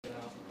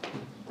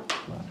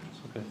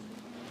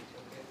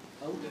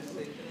السلام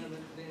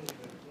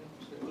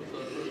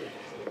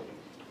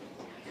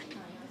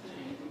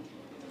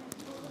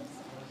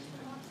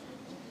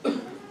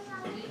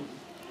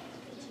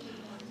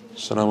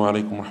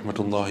عليكم ورحمة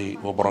الله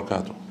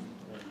وبركاته.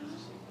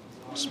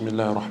 بسم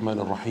الله الرحمن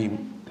الرحيم.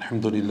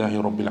 الحمد لله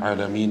رب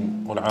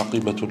العالمين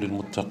والعاقبة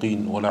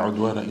للمتقين ولا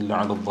عدوان إلا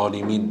على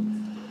الظالمين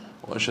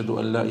وأشهد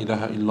أن لا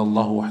إله إلا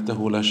الله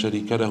وحده لا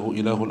شريك له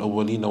إله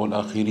الأولين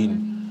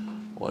والآخرين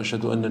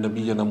وأشهد أن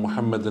نبينا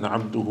محمدا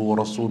عبده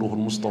ورسوله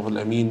المصطفى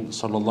الأمين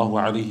صلى الله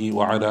عليه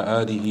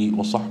وعلى آله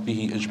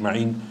وصحبه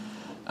أجمعين.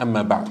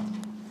 أما بعد.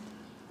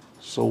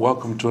 So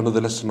welcome to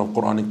another lesson of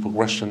Quranic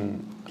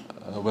progression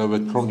where we're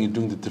currently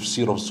doing the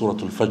tafsir of Surah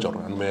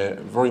Al-Fajr, and we're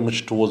very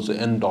much towards the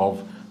end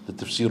of the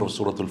tafsir of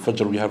Surah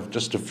Al-Fajr. We have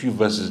just a few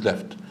verses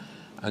left.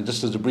 And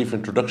just as a brief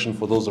introduction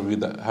for those of you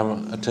that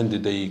haven't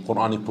attended a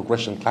Quranic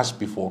progression class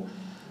before,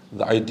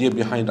 the idea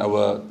behind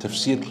our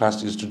tafsir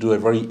class is to do a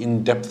very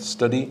in-depth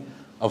study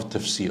of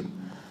tafsir.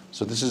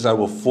 So this is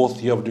our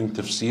 4th year of doing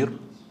tafsir,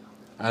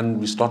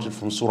 and we started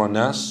from Surah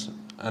Nas,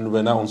 and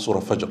we're now on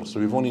Surah Fajr. So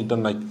we've only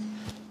done like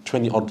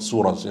 20 odd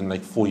surahs in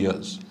like 4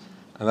 years.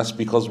 And that's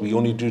because we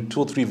only do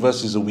 2 or 3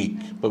 verses a week,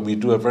 but we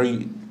do a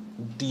very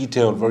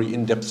detailed, very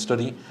in-depth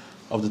study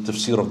of the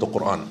tafsir of the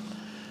Quran.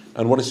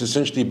 And what it's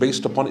essentially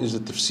based upon is the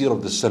tafsir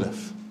of the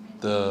Salaf,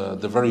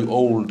 the very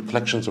old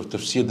collections of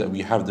tafsir that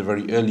we have, the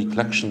very early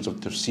collections of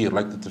tafsir,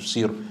 like the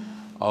tafsir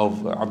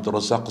of Abdul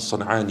Razzaq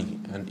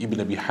al-San'ani and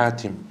Ibn Abi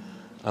Hatim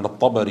and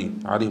Al-Tabari,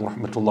 alayhim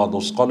rahmatullah.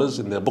 Those scholars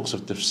in their books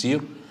of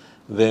tafsir,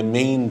 their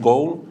main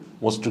goal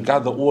was to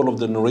gather all of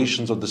the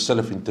narrations of the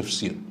Salaf in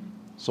tafsir.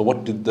 So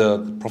what did the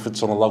Prophet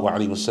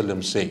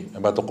ﷺ say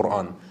about the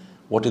Quran?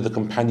 What did the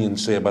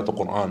companions say about the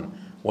Quran?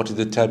 What did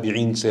the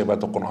tabi'een say about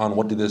the Quran?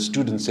 What did the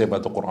students say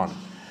about the Quran?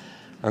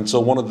 And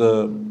so one of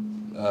the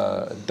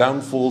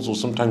downfalls or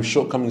sometimes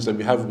shortcomings that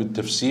we have with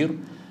tafsir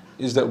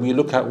is that we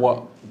look at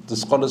what the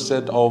scholars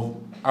said of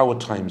our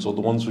times, or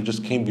the ones who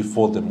just came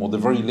before them, or the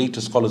very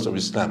latest scholars of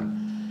Islam.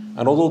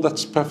 And although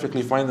that's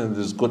perfectly fine and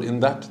there's good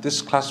in that,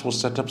 this class was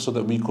set up so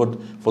that we could,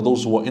 for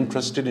those who are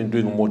interested in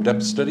doing a more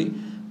depth study,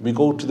 we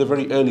go to the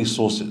very early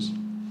sources.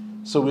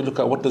 So we look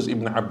at what does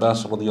Ibn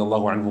Abbas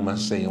radiallahu anhuma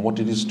say, and what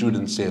did his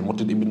students say, and what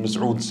did Ibn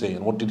Mas'ud say,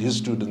 and what did his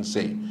students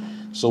say.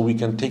 So we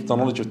can take the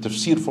knowledge of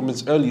tafsir from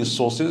its earliest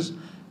sources,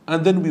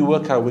 and then we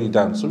work our way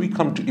down. So we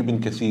come to Ibn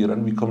Kathir,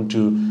 and we come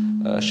to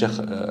Sheikh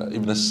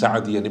Ibn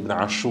al-Sa'di and Ibn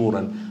Ashur,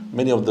 and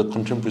many of the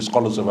contemporary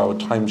scholars of our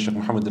time, Sheikh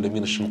Muhammad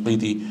al-Amin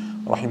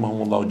al-Shinqiti,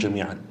 rahimahumullah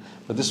jami'an.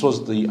 But this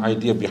was the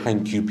idea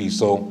behind QP.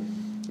 So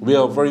we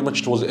are very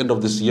much towards the end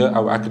of this year.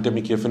 Our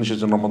academic year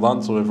finishes in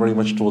Ramadan, so we're very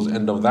much towards the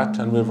end of that,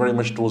 and we're very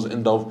much towards the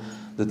end of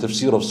the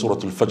tafsir of Surah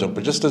Al-Fajr.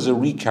 But just as a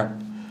recap,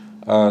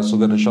 so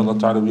that inshallah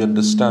ta'ala we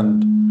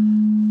understand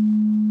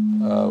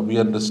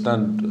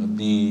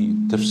the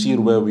tafsir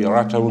where we are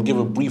at, I will give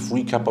a brief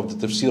recap of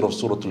the tafsir of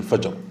Surah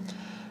Al-Fajr.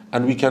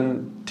 And we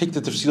can take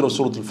the tafsir of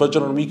Surah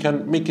Al-Fajr and we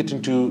can make it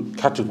into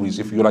categories,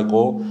 if you like,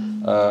 or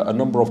a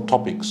number of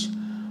topics.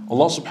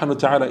 Allah subhanahu wa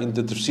ta'ala in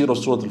the tafsir of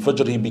Surah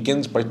Al-Fajr, He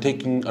begins by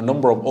taking a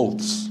number of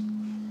oaths.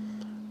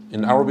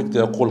 In Arabic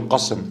they are called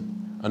qasam,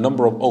 a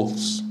number of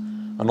oaths.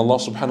 And Allah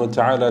subhanahu wa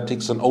ta'ala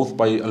takes an oath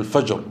by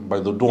Al-Fajr, by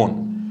the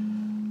dawn.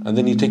 And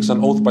then He takes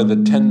an oath by the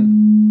 10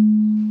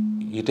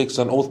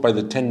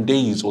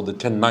 days or the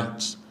 10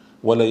 nights.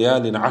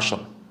 وَلَيَالٍ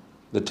عَشْرٍ,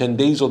 the 10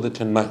 days or the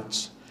 10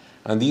 nights.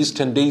 And these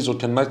 10 days or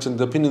 10 nights, in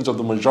the opinions of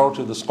the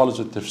majority of the scholars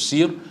of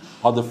tafsir,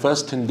 are the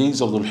first 10 days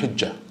of Dhul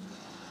Hijjah.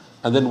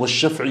 And then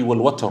وَالشَّفْعِ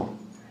وَالْوَتْرِ,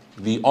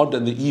 the odd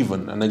and the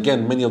even. And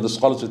again, many of the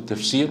scholars of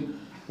tafsir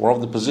were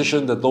of the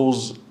position that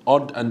those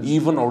odd and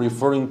even are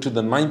referring to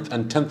the 9th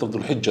and 10th of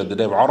Dhul Hijjah, the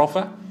day of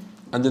Arafah,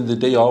 and then the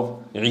day of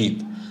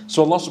Eid.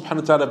 So Allah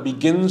subhanahu wa ta'ala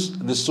begins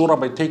this surah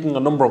by taking a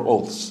number of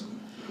oaths.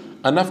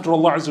 And after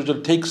Allah Azza wa Jal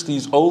takes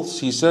these oaths,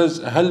 He says,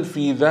 هَلْ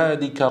فِي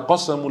ذَلِكَ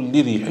قَسَمٌ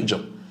لِذِي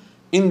حِجْرٍ.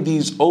 In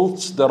these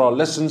oaths there are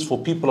lessons for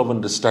people of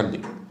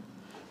understanding.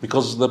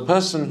 Because the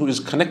person who is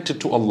connected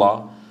to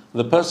Allah,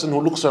 the person who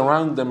looks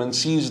around them and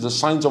sees the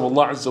signs of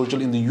Allah Azza wa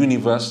Jal in the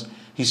universe,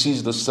 he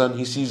sees the sun,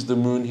 he sees the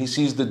moon, he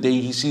sees the day,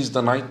 he sees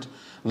the night,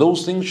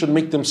 those things should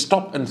make them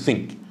stop and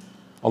think.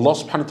 Allah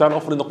subhanahu wa ta'ala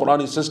often in the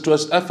Quran, He says to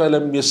us,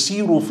 أَفَلَمْ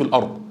يَسِيرُوا فِي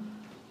الْأَرْضِ.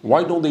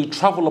 Why don't they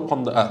travel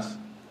upon the earth?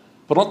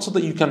 But not so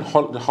that you can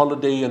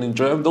holiday and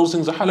enjoy them. Those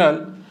things are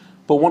halal.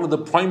 But one of the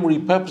primary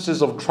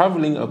purposes of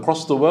traveling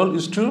across the world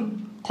is to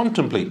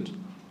contemplate,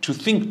 to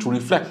think, to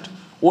reflect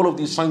all of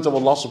these signs of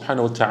Allah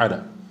subhanahu wa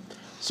ta'ala.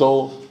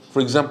 So, for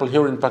example,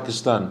 here in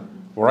Pakistan,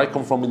 where I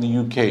come from in the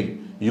UK,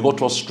 you go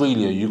to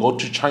Australia, you go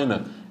to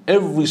China,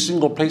 every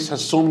single place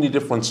has so many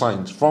different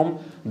signs, from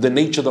the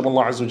nature that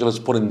Allah Azza wa Jalla has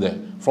put in there,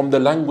 from the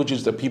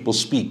languages that people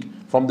speak,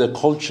 from their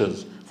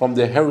cultures, from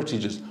their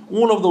heritages.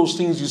 All of those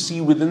things you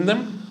see within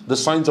them, the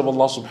signs of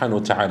Allah subhanahu wa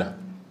ta'ala.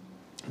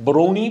 But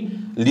only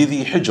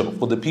لِذِي حِجْرٍ,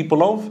 for the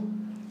people of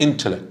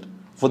intellect,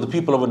 for the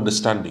people of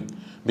understanding.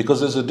 Because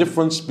there's a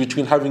difference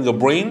between having a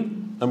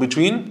brain and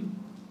between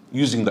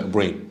using that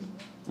brain.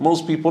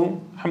 Most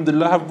people,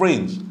 alhamdulillah, have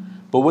brains.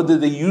 But whether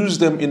they use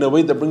them in a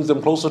way that brings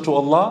them closer to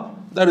Allah,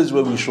 that is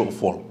where we short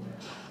fall.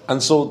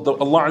 And so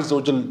Allah Azza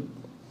wa Jal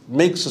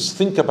makes us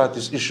think about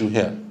this issue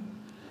here.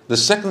 The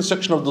second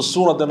section of the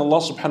surah, then Allah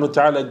subhanahu wa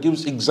ta'ala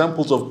gives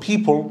examples of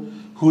people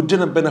who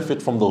didn't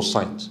benefit from those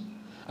signs.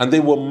 And they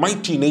were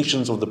mighty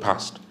nations of the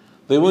past.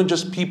 They weren't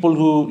just people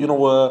who,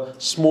 were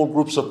small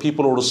groups of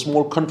people or a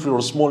small country or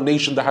a small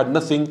nation that had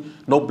nothing,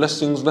 no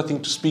blessings,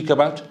 nothing to speak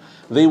about.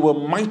 They were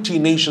mighty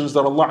nations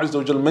that Allah Azza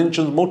wa Jal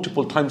mentions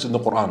multiple times in the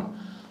Quran.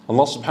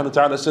 Allah subhanahu wa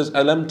ta'ala says,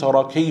 أَلَمْ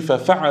تَرَى كَيْفَ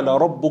فَعَلَ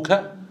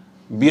رَبُّكَ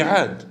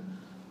بِعَادٍ.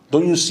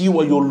 Don't you see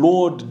what your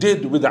Lord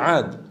did with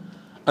Ad?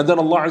 And then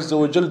Allah Azza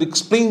wa Jal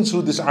explains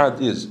who this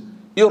Ad is.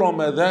 إِرَمَ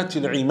ذَاتِ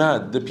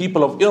الْعِمَادِ. The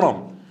people of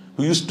Iram,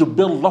 who used to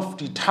build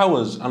lofty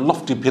towers and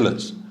lofty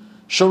pillars,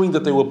 showing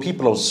that they were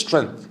people of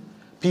strength,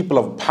 people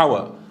of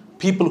power,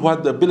 people who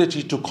had the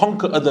ability to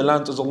conquer other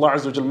lands, as Allah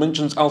Azza wa Jal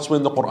mentions elsewhere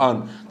in the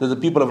Quran, that the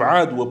people of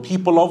Ad were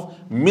people of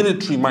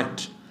military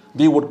might.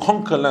 They would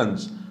conquer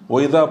lands.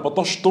 وَإِذَا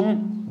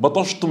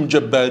بَطَشْتُمْ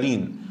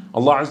جَبَّارِينَ.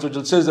 Allah Azza wa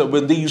Jal says that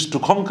when they used to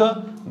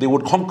conquer, they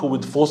would conquer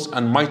with force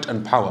and might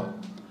and power.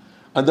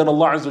 And then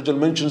Allah Azza wa Jal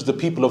mentions the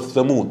people of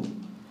Thamud,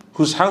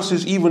 whose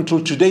houses even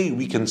till today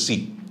we can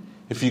see.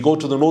 If you go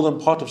to the northern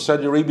part of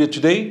Saudi Arabia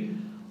today,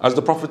 as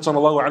the Prophet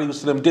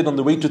ﷺ did on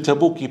the way to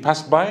Tabuk, he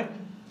passed by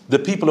the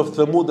people of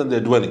Thamud and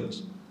their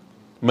dwellings.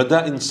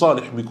 Mada'in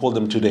Salih, we call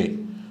them today.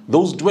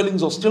 Those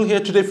dwellings are still here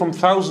today from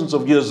thousands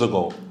of years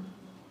ago.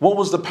 What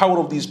was the power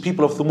of these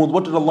people of Thamud?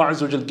 What did Allah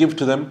Azza wa Jal give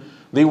to them?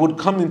 They would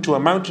come into a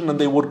mountain and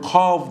they would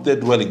carve their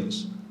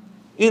dwellings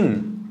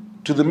in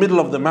to the middle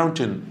of the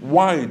mountain,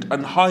 wide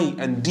and high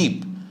and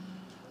deep.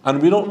 And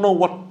we don't know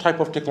what type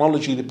of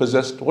technology they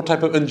possessed, what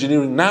type of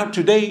engineering. Now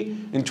today,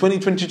 in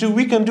 2022,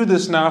 we can do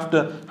this now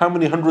after how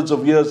many hundreds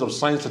of years of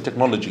science and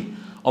technology.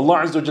 Allah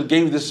Azza wa Jal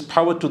gave this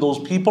power to those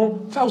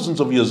people thousands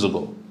of years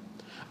ago.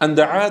 And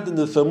the Ad and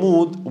the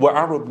Thamud were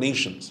Arab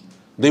nations.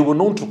 They were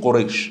known to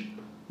Quraysh.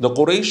 The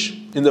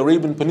Quraysh in the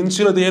Arabian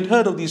Peninsula, they had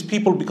heard of these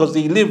people because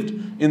they lived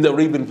in the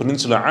Arabian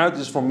Peninsula. Ad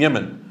is from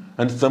Yemen,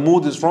 and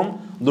Thamud is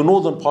from the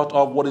northern part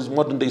of what is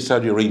modern day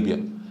Saudi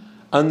Arabia.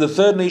 And the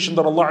third nation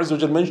that Allah Azza wa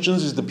Jal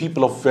mentions is the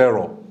people of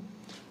Pharaoh.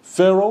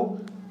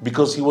 Pharaoh,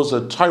 because he was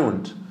a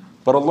tyrant,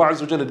 but Allah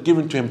Azza wa Jal had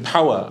given to him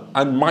power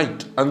and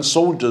might and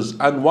soldiers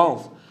and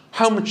wealth.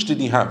 How much did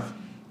he have?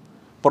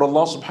 But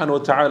Allah subhanahu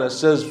wa ta'ala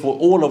says for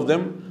all of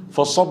them,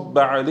 فَصَبَّ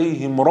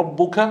عَلَيْهِمْ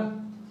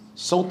رَبُّكَ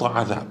سَوْطَ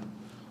عَذَابٍ.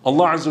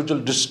 Allah Azza wa Jal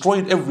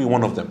destroyed every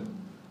one of them.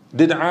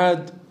 Did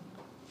Ad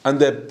and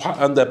their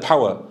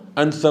power,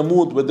 and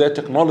Thamud with their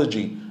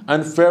technology,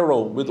 and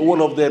Pharaoh with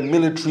all of their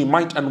military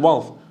might and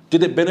wealth,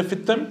 did it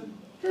benefit them?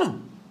 No.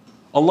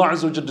 Allah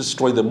Azza wa Jal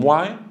destroyed them.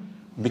 Why?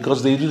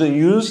 Because they didn't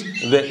use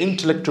their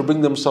intellect to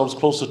bring themselves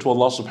closer to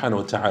Allah subhanahu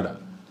wa ta'ala.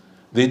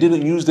 They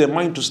didn't use their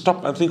mind to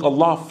stop and think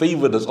Allah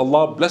favored us,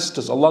 Allah blessed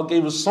us, Allah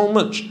gave us so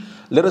much.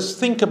 Let us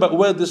think about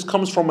where this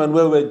comes from and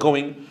where we're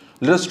going.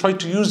 Let us try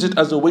to use it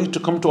as a way to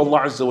come to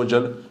Allah Azza wa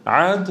Jal.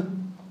 Ad,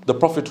 the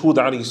Prophet Hud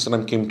alayhi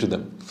salam came to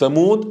them.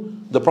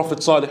 Thamud, the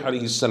Prophet Salih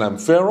alayhi salam.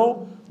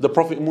 Pharaoh, the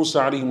Prophet Musa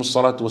alayhi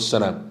salatu was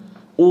salam.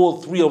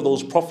 All three of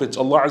those prophets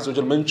Allah Azza wa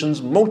Jal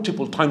mentions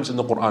multiple times in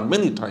the Quran,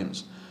 many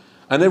times.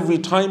 And every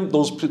time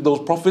those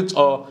prophets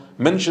are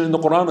mentioned in the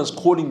Quran as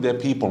calling their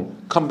people,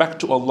 come back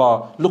to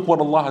Allah, look what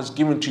Allah has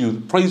given to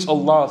you, praise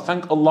Allah,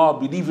 thank Allah,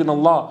 believe in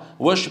Allah,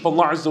 worship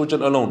Allah Azza wa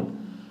Jal alone.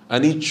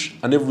 And each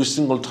and every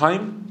single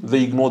time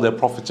they ignore their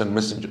prophets and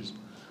messengers.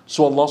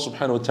 So Allah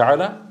subhanahu wa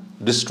ta'ala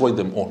destroyed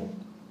them all.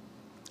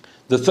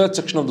 The third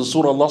section of the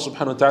surah, Allah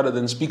subhanahu wa ta'ala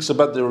then speaks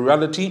about the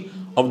reality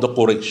of the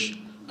Quraysh,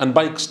 and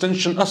by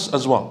extension us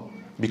as well,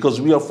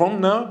 because we are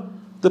from now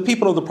the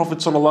people of the Prophet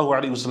sallallahu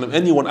alaihi wasallam.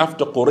 Anyone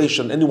after Quraysh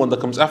and anyone that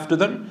comes after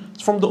them,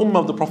 it's from the ummah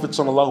of the Prophet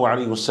sallallahu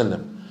alaihi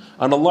wasallam.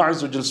 And Allah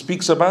Azza wa Jal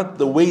speaks about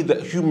the way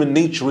that human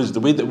nature is, the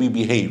way that we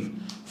behave.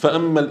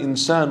 فَأَمَّا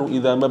الْإِنسَانُ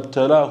إِذَا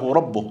مَبْتَلَاهُ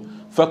رَبُّهُ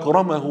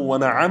فَأَكْرَمَهُ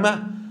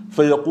وَنَعَمَهُ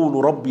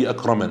فَيَقُولُ رَبِّي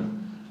أَكْرَمَنِ.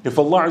 If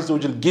Allah Azza wa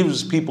Jal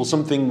gives people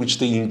something which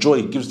they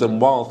enjoy, gives them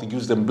wealth, He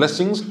gives them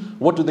blessings,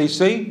 what do they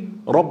say?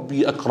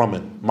 رَبِّي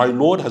أَكْرَمَنِ. My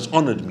Lord has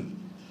honored me.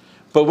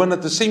 But when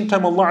at the same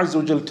time Allah Azza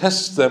wa Jal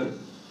tests them,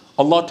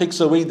 Allah takes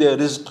away their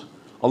rizq,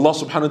 Allah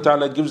subhanahu wa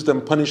ta'ala gives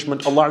them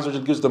punishment, Allah Azza wa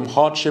Jal gives them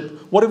hardship,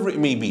 whatever it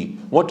may be,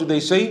 what do they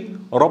say?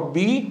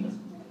 رَبِّي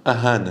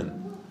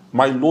أَهَانًا.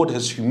 My Lord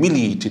has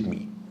humiliated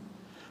me.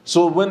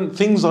 So when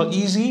things are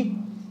easy,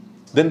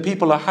 then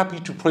people are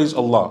happy to praise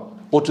Allah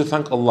or to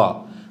thank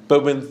Allah.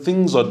 But when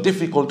things are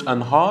difficult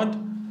and hard,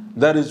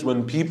 that is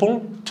when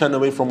people turn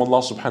away from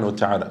Allah subhanahu wa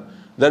ta'ala.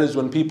 That is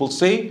when people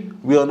say,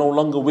 we are no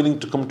longer willing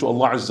to come to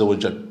Allah Azza wa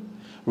Jal.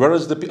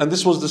 And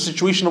this was the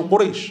situation of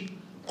Quraysh.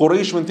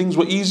 Quraysh, when things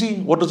were easy,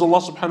 what does Allah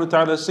subhanahu wa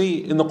ta'ala say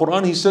in the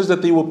Quran? He says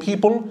that they were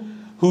people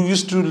who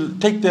used to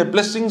take their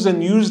blessings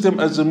and use them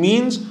as a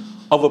means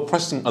of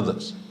oppressing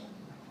others.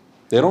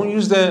 They don't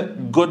use their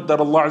good that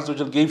Allah Azza wa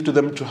Jal gave to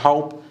them to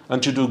help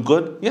and to do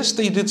good. Yes,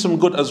 they did some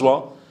good as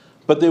well,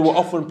 but they were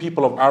often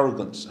people of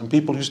arrogance and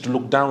people who used to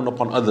look down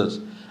upon others.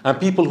 And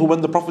people who,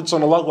 when the Prophet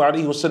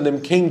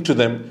ﷺ came to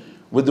them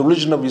with the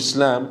religion of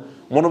Islam,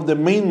 one of the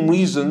main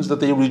reasons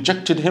that they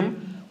rejected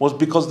him was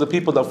because the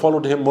people that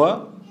followed him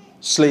were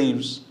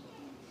slaves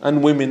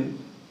and women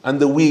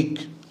and the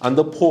weak and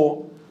the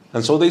poor.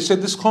 And so they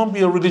said, this can't be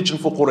a religion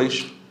for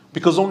Quraysh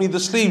because only the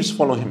slaves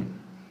follow him.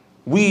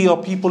 We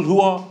are people who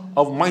are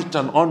of might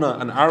and honor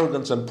and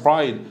arrogance and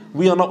pride.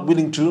 We are not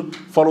willing to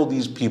follow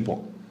these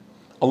people.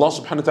 Allah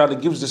subhanahu wa ta'ala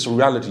gives this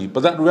reality, but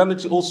that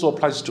reality also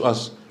applies to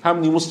us. How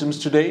many Muslims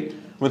today,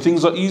 when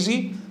things are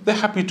easy, they're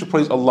happy to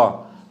praise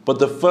Allah. But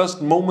the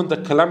first moment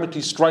that calamity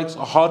strikes,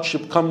 a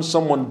hardship comes,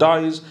 someone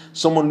dies,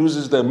 someone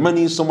loses their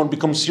money, someone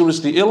becomes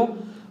seriously ill,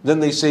 then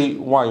they say,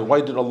 why?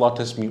 Why did Allah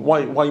test me?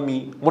 Why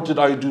me? What did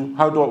I do?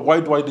 Why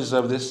do I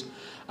deserve this?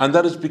 And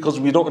that is because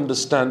we don't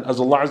understand, as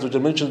Allah Azza wa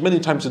Jalla mentions many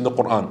times in the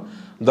Quran,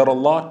 that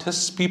Allah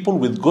tests people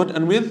with good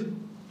and with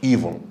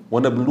evil.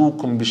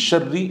 وَنَبْلُوكُمْ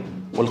بِالشَّرِّ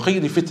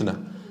وَالْخَيْرِ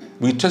فِتْنَةً.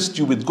 We test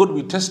you with good,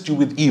 we test you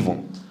with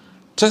evil.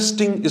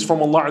 Testing is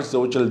from Allah Azza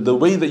wa Jalla. The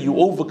way that you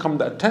overcome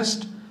that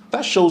test,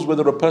 that shows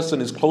whether a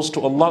person is close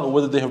to Allah or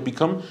whether they have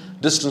become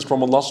distant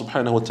from Allah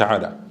subhanahu wa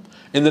ta'ala.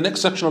 In the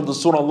next section of the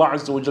surah, Allah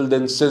Azza wa Jalla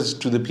then says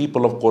to the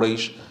people of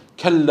Quraysh,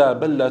 كَلَّا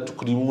بَلْ لَا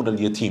تُكْرِمُونَ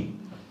الْيَتِيمِ.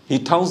 He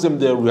tells them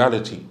their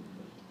reality.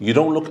 You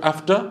don't look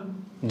after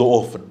the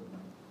orphan,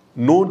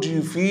 nor do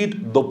you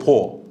feed the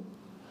poor.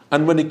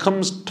 And when it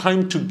comes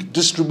time to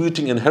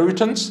distributing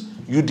inheritance,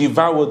 you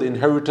devour the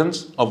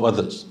inheritance of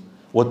others.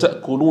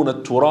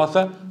 وَتَأْكُلُونَ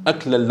التُّرَاثَ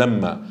أَكْلًا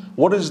لَمًّا.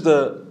 What is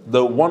the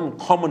one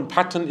common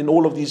pattern in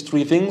all of these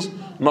three things?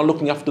 Not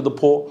looking after the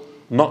poor,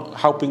 not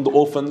helping the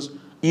orphans,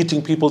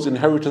 eating people's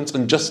inheritance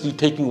and justly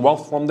taking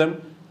wealth from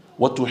them.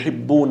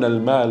 وَتُحِبُّونَ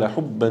الْمَالَ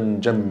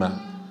حُبًّا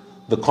جَمًّا.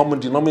 The common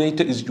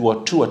denominator is you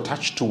are too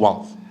attached to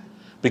wealth.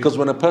 Because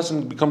when a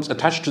person becomes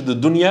attached to the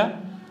dunya,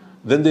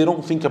 then they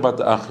don't think about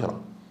the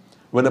akhirah.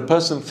 When a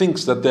person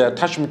thinks that their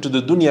attachment to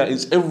the dunya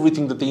is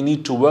everything that they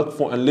need to work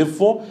for and live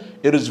for,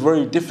 it is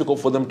very difficult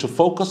for them to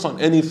focus on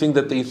anything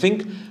that they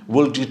think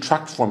will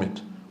detract from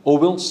it, or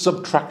will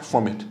subtract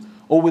from it,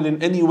 or will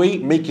in any way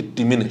make it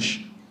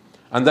diminish.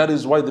 And that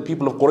is why the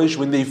people of Quraysh,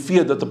 when they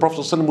feared that the Prophet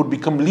ﷺ would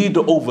become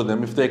leader over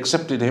them, if they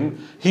accepted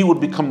him, he would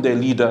become their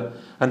leader,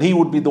 and he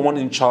would be the one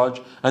in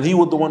charge, and he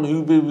would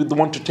be the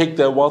one to take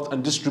their wealth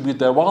and distribute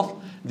their wealth,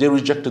 they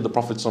rejected the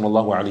Prophet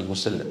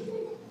ﷺ.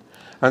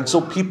 And so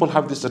people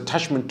have this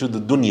attachment to the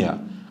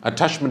dunya,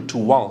 attachment to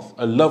wealth,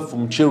 a love for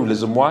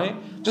materialism. Why?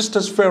 Just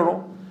as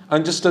Pharaoh,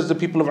 and just as the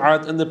people of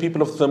Ad and the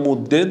people of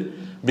Thamud did,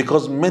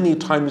 because many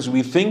times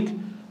we think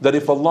that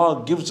if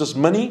Allah gives us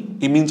money,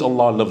 it means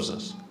Allah loves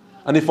us.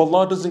 And if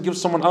Allah doesn't give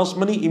someone else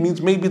money, it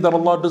means maybe that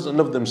Allah doesn't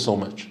love them so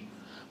much.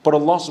 But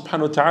Allah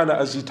subhanahu wa ta'ala,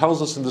 as He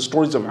tells us in the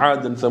stories of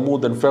Ad and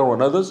Thamud and Pharaoh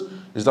and others,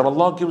 is that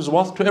Allah gives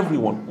wealth to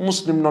everyone.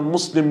 Muslim,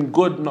 non-Muslim,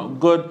 good, not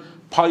good,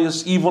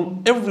 pious,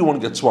 evil, everyone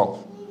gets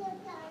wealth.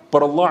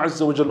 But Allah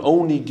Azza wa Jal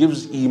only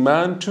gives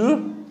Iman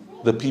to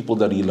the people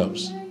that He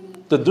loves.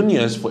 The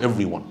dunya is for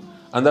everyone.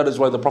 And that is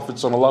why the Prophet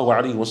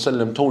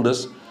ﷺ told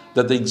us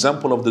that the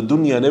example of the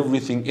dunya and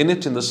everything in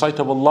it in the sight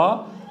of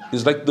Allah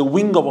is like the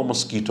wing of a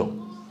mosquito.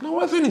 Not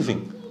worth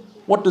anything.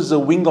 What does the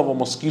wing of a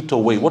mosquito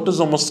weigh? What does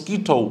a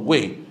mosquito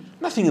weigh?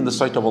 Nothing in the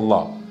sight of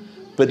Allah.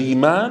 But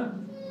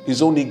Iman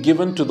is only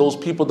given to those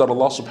people that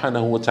Allah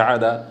subhanahu wa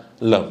ta'ala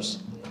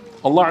loves.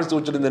 Allah Azza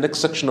wa Jalla in the next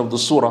section of the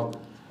surah,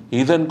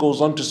 He then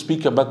goes on to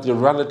speak about the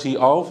reality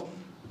of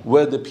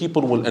where the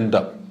people will end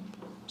up.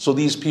 So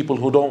these people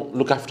who don't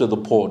look after the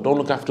poor, don't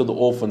look after the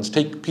orphans,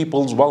 take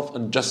people's wealth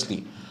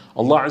unjustly.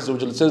 Allah Azza wa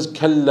Jalla says,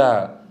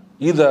 كَلَّا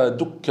إِذَا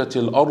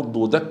دُكَّتِ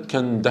الْأَرْضُ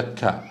دَكًّا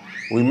دَكًّا.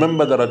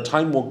 Remember that a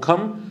time will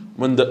come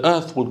when the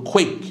earth will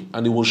quake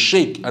and it will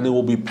shake and it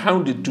will be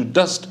pounded to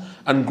dust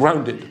and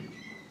grounded.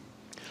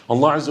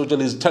 Allah Azza wa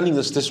Jalla is telling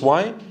us this.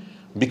 Why?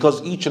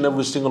 Because each and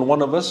every single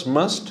one of us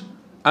must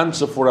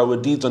answer for our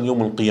deeds on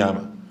Yawm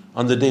al-Qiyamah,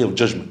 on the day of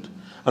judgment.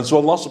 And so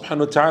Allah subhanahu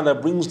wa ta'ala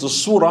brings the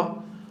surah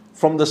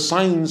from the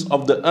signs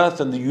of the earth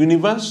and the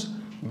universe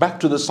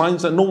back to the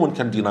signs that no one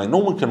can deny, no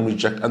one can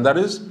reject, and that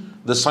is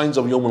the signs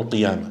of Yawm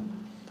al-Qiyamah.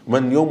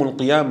 When Yawm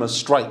al-Qiyamah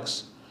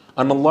strikes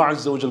and Allah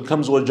Azza wa Jal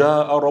comes,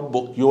 وَجَاءَ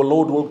رَبُّكَ, your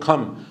Lord will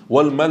come,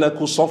 وَالْمَلَكُ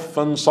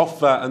صَفًّا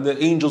صَفًّا, and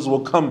the angels will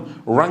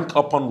come rank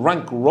upon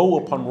rank, row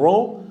upon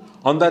row.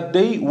 On that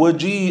day,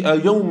 وَجِيءَ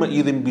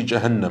يَوْمَئِذٍ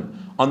بِجَهَنَّمْ,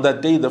 on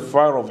that day the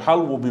fire of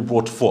hell will be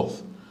brought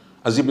forth.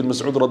 As Ibn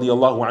Mas'ud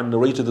radiallahu anhu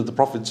narrated that the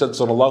Prophet said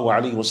sallallahu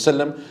alayhi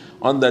wasallam,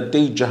 on that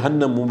day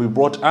Jahannam will be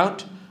brought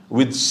out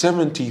with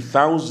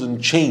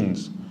 70,000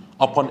 chains.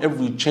 Upon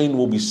every chain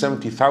will be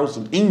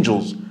 70,000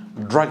 angels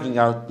dragging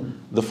out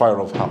the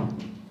fire of hell.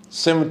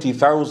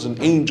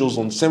 70,000 angels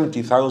on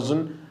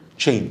 70,000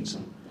 chains.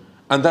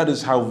 And that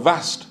is how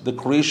vast the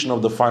creation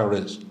of the fire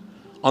is.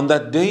 On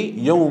that day,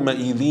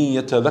 يَوْمَئِذٍ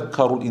يَتَذَكَّرُ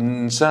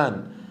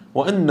الْإِنسَانِ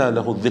وَأَنَّى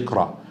لَهُ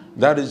الذِّكْرَى.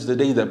 That is the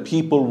day that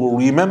people will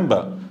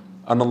remember.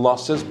 And Allah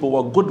says, but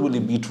what good will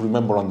it be to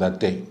remember on that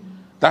day?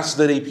 That's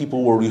the day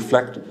people will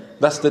reflect.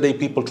 That's the day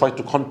people try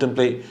to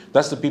contemplate.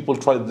 That's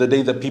the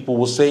day that people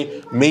will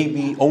say,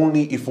 maybe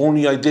only, if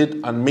only I did,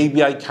 and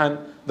maybe I can.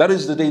 That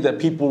is the day that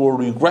people will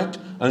regret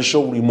and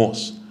show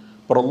remorse.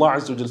 But Allah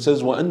Azza wa Jalla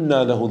says, وَأَنَّى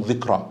لَهُ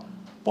الذِّكْرَى.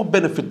 What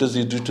benefit does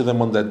He do to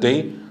them on that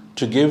day?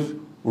 To give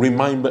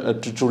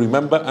to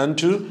remember and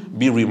to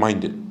be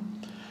reminded.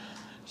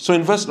 So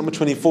in verse number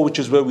 24, which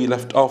is where we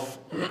left off,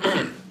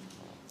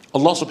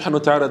 Allah subhanahu wa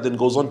ta'ala then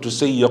goes on to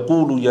say,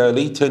 يَقُولُ يَا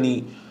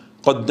لَيْتَنِي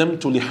قَدَّمْتُ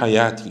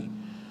لِحَيَاتِي.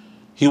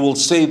 He will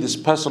say, this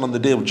person on the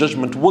day of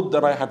judgment, would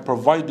that I had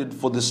provided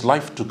for this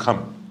life to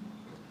come.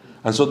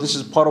 And so this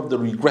is part of the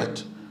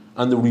regret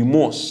and the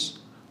remorse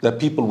that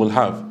people will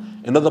have.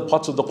 In other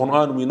parts of the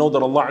Quran, we know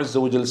that Allah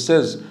Azza wa Jal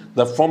says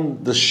that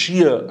from the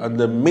sheer and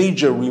the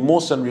major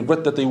remorse and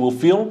regret that they will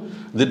feel,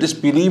 the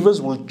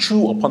disbelievers will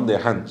chew upon their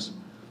hands.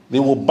 They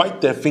will bite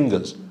their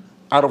fingers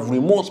out of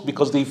remorse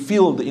because they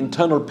feel the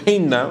internal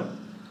pain now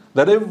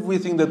that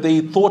everything that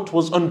they thought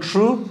was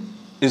untrue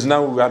is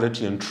now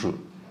reality and true.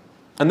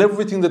 And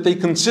everything that they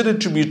considered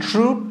to be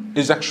true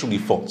is actually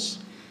false.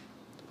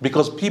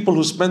 Because people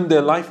who spend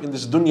their life in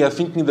this dunya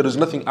thinking there is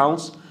nothing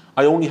else,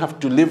 I only have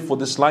to live for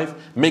this life,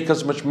 make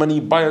as much money,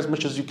 buy as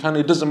much as you can,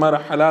 it doesn't matter,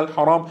 halal,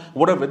 haram,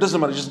 whatever, it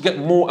doesn't matter, just get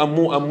more and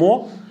more and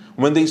more.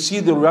 When they see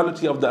the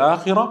reality of the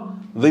akhirah,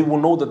 they will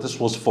know that this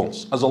was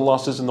false. As Allah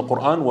says in the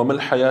Quran, وَمَا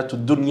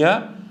الْحَيَاةُ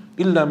الدُّنْيَا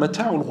إِلَّا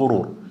مَتَاعُ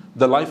الْغُرُورِ.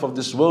 The life of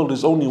this world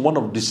is only one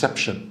of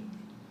deception.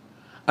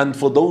 And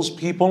for those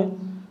people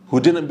who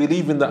didn't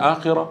believe in the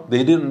akhirah,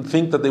 they didn't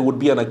think that there would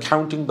be an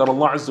accounting, that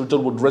Allah Azza wa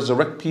Jal would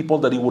resurrect people,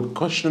 that He would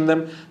question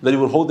them, that He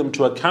would hold them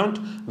to account,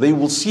 they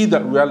will see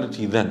that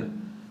reality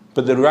then.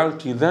 But the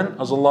reality then,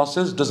 as Allah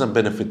says, doesn't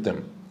benefit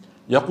them.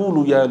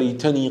 يَقُولُ يَا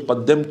لَيْتَنِي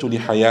قَدَّمْتُ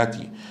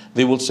لِحَيَاتِي.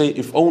 They will say,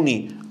 if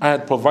only I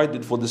had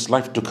provided for this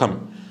life to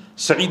come.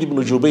 Sa'id ibn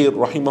Jubayr,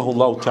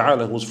 rahimahullah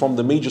ta'ala, who was from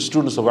the major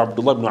students of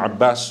Abdullah ibn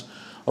Abbas,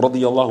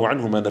 radiyallahu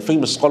anhum, and a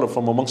famous scholar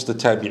from amongst the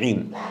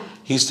tabi'een,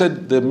 he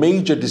said the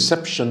major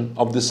deception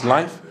of this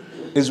life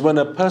is when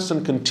a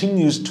person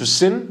continues to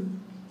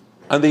sin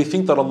and they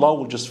think that Allah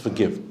will just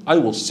forgive. I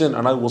will sin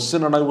and I will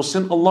sin and I will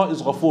sin. Allah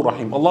is Ghafoor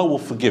Rahim. Allah will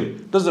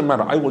forgive. Doesn't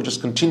matter. I will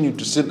just continue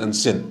to sin and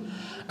sin.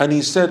 And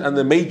he said, and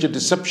the major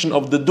deception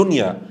of the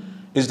dunya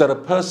is that a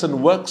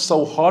person works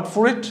so hard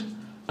for it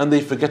and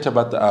they forget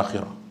about the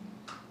akhirah.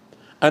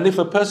 And if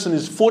a person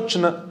is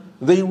fortunate,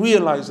 they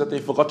realize that they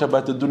forgot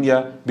about the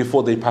dunya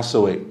before they pass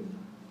away.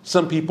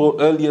 Some people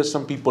earlier,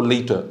 some people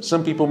later.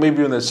 Some people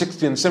maybe in their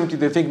 60 and 70,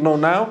 they think, no,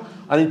 now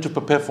I need to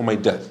prepare for my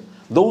death.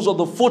 Those are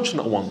the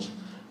fortunate ones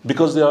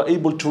because they are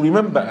able to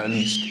remember at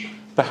least.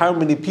 But how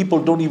many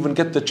people don't even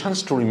get the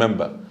chance to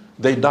remember?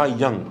 They die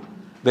young.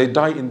 They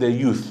die in their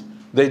youth.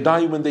 They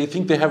die when they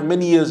think they have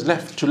many years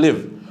left to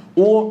live.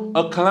 Or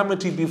a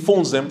calamity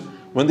befalls them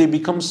when they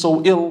become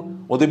so ill,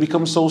 or they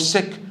become so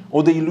sick,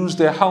 or they lose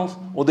their health,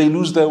 or they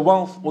lose their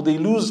wealth, or they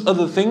lose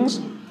other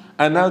things,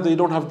 and now they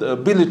don't have the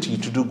ability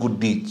to do good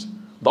deeds.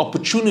 The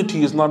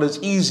opportunity is not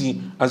as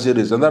easy as it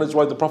is. And that is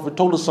why the Prophet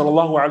told us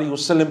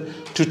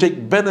ﷺ to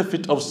take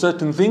benefit of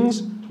certain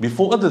things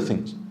before other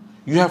things.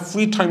 You have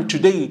free time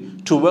today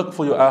to work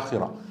for your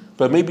akhirah,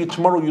 but maybe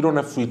tomorrow you don't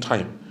have free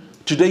time.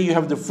 Today you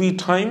have the free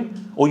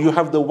time or you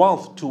have the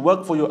wealth to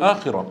work for your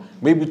akhirah.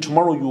 Maybe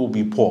tomorrow you will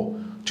be poor.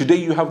 Today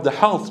you have the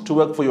health to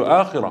work for your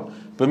akhirah,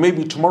 but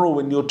maybe tomorrow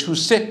when you're too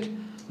sick,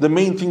 the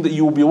main thing that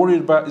you will be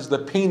worried about is the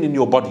pain in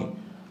your body.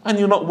 And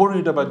you're not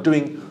worried about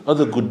doing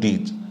other good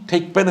deeds.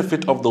 Take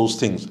benefit of those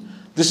things.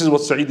 This is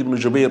what Sa'id ibn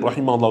Jubayr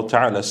rahimahullah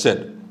ta'ala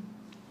said.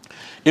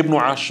 Ibn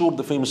Ashur,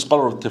 the famous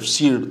scholar of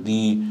tafsir,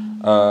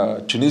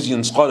 the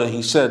Tunisian scholar,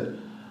 he said,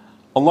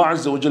 Allah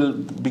Azza wa Jal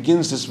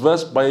begins this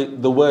verse by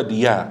the word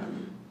ya.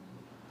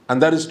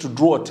 And that is to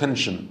draw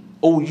attention.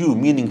 O you,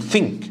 meaning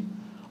think.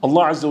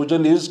 Allah Azza wa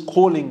Jal is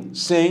calling,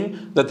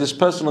 saying that this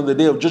person on the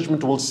day of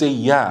judgment will say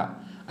ya.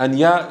 And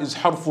ya is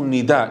harfun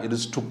nida. It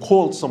is to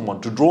call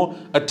someone, to draw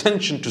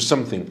attention to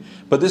something.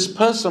 But this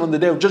person on the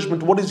day of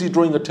judgment, what is he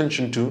drawing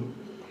attention to?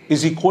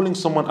 Is he calling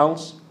someone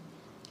else?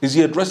 Is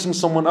he addressing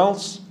someone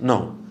else?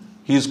 No.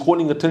 He is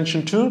calling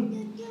attention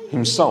to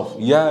himself.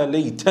 Ya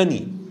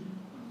laytani.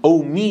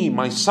 Oh me,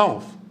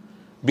 myself.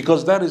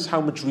 Because that is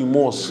how much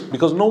remorse.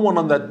 Because no one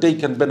on that day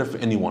can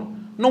benefit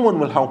anyone. No one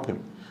will help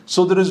him.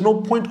 So there is no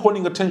point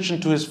calling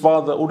attention to his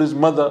father or his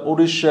mother or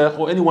his sheikh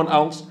or anyone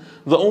else.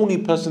 The only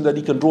person that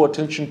he can draw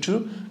attention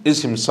to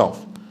is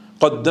himself.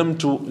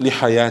 قَدَّمْتُ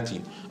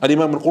لِحَيَاتِي.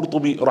 Al-Imam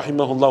al-Qurtubi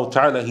rahimahullah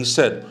ta'ala, he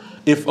said,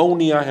 if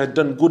only I had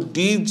done good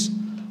deeds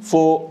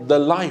for the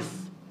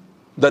life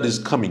that is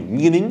coming.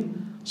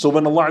 Meaning, so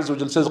when Allah Azza wa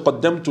Jalla says,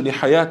 قَدَّمْتُ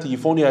لِحَيَاتِي,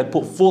 if only I had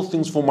put forth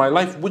things for my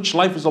life, which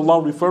life is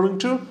Allah referring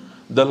to?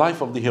 The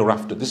life of the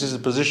hereafter. This is a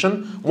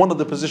position, one of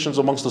the positions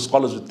amongst the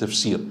scholars of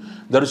tafsir,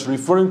 that is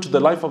referring to the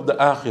life of the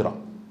akhirah.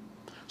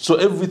 So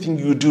everything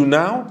you do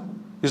now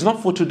is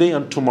not for today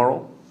and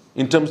tomorrow.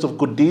 In terms of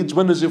good deeds,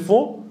 when is it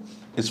for?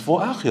 It's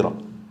for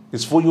akhirah.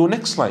 It's for your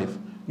next life.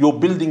 You're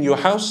building your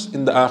house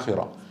in the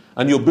akhirah.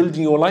 And you're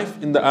building your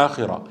life in the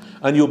akhirah.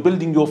 And you're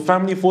building your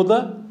family for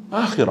the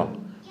akhirah.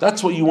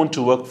 That's what you want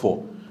to work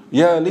for.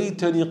 Ya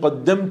laytani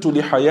qaddamtu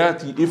li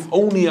hayati. If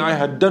only I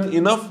had done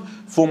enough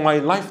for my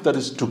life that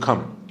is to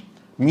come.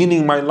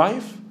 Meaning my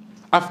life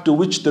after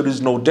which there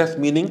is no death.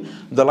 Meaning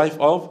the life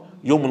of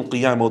Yawm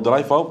al-Qiyamah, or the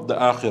life of the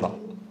akhirah.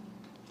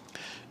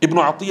 Ibn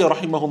Atiyah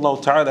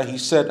rahimahullah ta'ala, he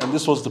said, and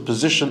this was the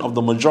position of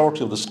the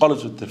majority of the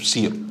scholars of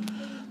tafsir,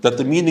 that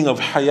the meaning of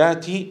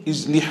hayati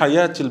is li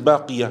hayati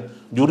al-baqiyah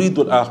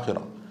yuridu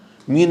al-akhirah,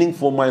 meaning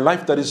for my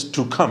life that is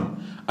to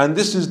come. And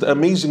this is the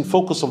amazing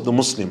focus of the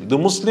Muslim. The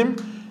Muslim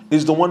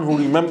is the one who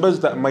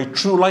remembers that my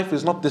true life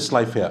is not this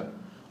life here.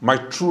 My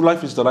true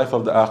life is the life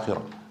of the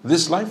akhirah.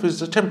 This life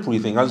is a temporary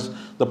thing, as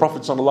the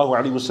Prophet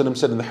ﷺ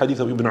said in the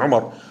hadith of Ibn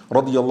Umar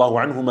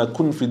radiyallahu anhuma,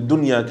 kun fi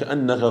dunya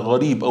ka'annaka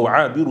gharib aw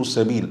abiru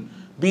sabil.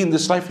 Be in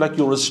this life like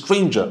you're a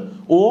stranger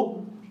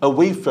or a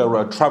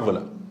wayfarer, a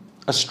traveler.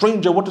 A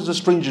stranger, what does a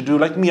stranger do?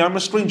 Like me, I'm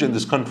a stranger in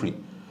this country.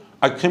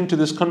 I came to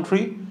this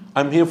country,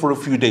 I'm here for a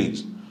few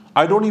days.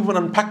 I don't even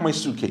unpack my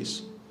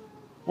suitcase.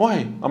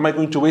 Why? Am I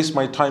going to waste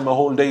my time a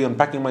whole day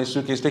unpacking my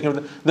suitcase, taking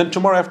everything? Then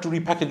tomorrow I have to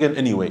repack again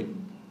anyway.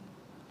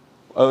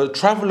 A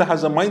traveler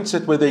has a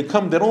mindset where they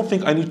come, they don't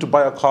think I need to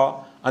buy a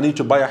car, I need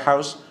to buy a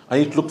house, I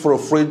need to look for a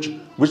fridge,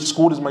 which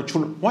school is my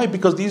children. Why?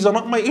 Because these are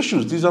not my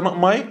issues, these are not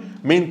my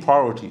main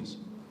priorities.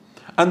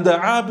 And the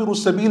abiru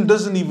sabil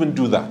doesn't even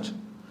do that.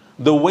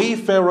 The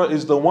wayfarer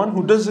is the one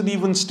who doesn't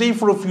even stay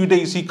for a few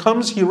days. He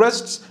comes, he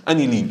rests, and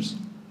he leaves.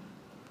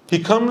 He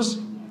comes,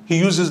 he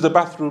uses the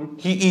bathroom,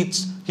 he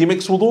eats, he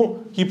makes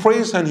wudu, he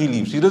prays, and he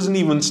leaves. He doesn't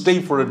even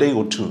stay for a day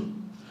or two.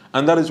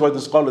 And that is why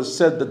the scholars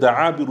said that the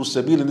abiru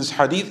sabil in this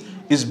hadith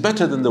is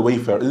better than the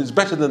wayfarer, it is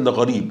better than the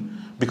gharib.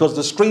 Because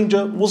the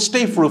stranger will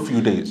stay for a few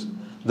days.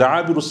 The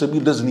abiru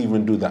sabil doesn't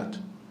even do that.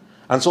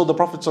 And so the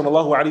Prophet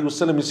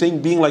ﷺ is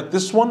saying, being like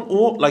this one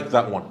or like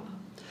that one.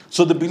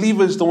 So the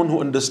believer is the one who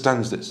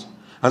understands this.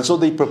 And so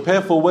they prepare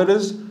for what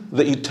is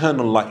the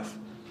eternal life,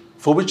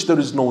 for which there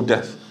is no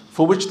death,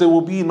 for which there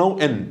will be no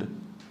end.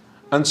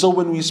 And so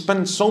when we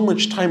spend so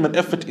much time and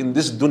effort in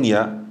this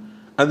dunya,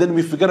 and then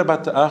we forget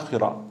about the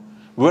akhirah,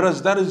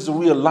 whereas that is the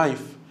real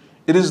life,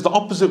 it is the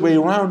opposite way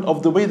around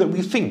of the way that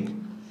we think.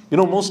 You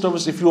know, most of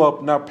us, if you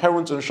are now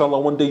parents, inshallah,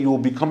 one day you will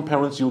become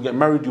parents, you will get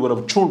married, you will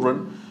have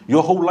children.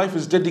 Your whole life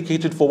is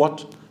dedicated for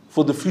what?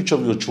 For the future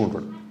of your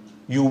children.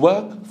 You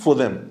work for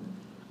them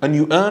and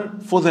you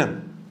earn for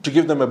them to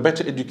give them a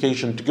better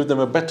education, to give them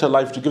a better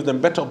life, to give them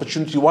better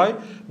opportunity. Why?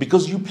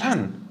 Because you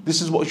plan.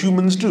 This is what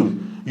humans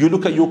do. You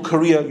look at your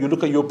career, you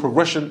look at your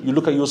progression, you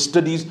look at your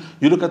studies,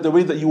 you look at the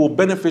way that you will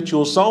benefit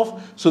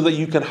yourself so that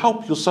you can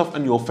help yourself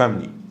and your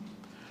family.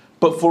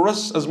 But for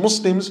us as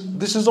Muslims,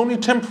 this is only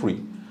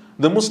temporary.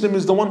 The Muslim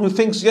is the one who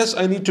thinks, yes,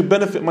 I need to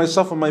benefit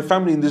myself and my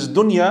family in this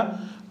dunya,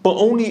 but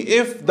only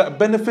if that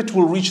benefit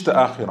will reach the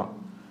akhirah.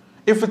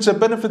 If it's a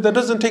benefit that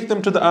doesn't take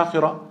them to the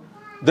akhirah,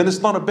 then it's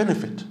not a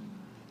benefit.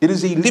 It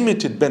is a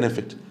limited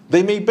benefit.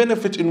 They may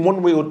benefit in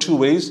one way or two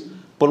ways,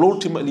 but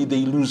ultimately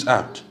they lose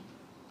out.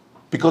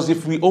 Because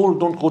if we all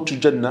don't go to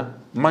Jannah,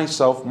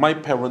 myself, my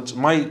parents,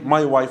 my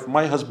wife,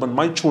 my husband,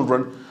 my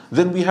children,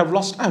 then we have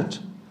lost out.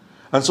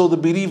 And so the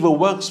believer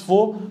works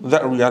for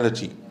that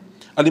reality.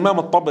 Al-Imam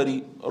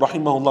al-Tabari,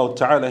 rahimahullah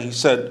ta'ala, he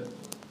said,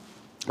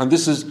 and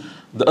this is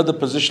the other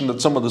position that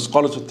some of the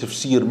scholars of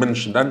tafsir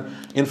mentioned, and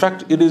in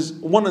fact it is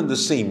one and the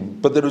same,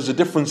 but there is a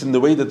difference in the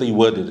way that they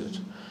worded it.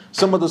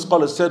 Some of the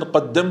scholars said,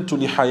 قَدَّمْتُ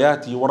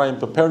لِحَيَاتِي, what I am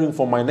preparing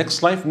for my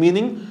next life,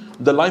 meaning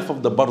the life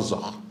of the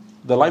barzakh,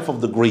 the life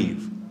of the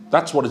grave.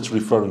 That's what it's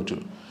referring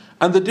to.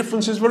 And the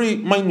difference is very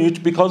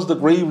minute because the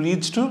grave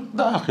leads to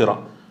the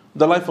akhirah.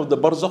 The life of the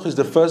barzakh is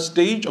the first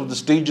stage of the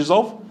stages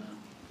of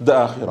the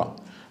akhirah.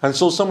 And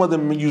so some of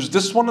them use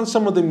this one and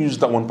some of them use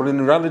that one. But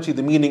in reality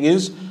the meaning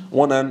is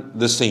one and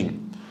the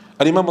same.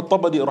 And Imam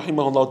al-Tabari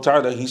rahimahullah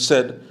ta'ala, he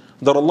said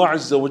that Allah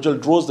Azza wa Jal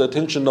draws the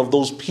attention of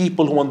those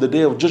people who on the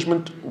day of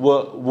judgment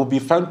will be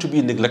found to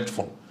be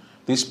neglectful.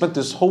 They spent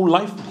this whole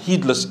life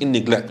heedless in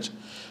neglect.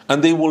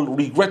 And they will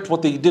regret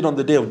what they did on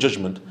the day of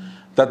judgment.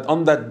 That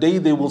on that day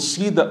they will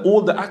see that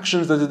all the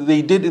actions that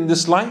they did in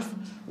this life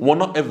were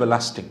not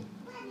everlasting.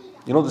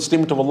 You know the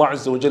statement of Allah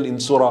Azza wa Jal in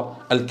Surah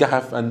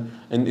Al-Kahf and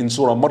in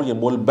Surah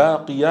Maryam,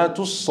 وَالْبَاقِيَاتُ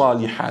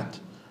الصَّالِحَاتِ,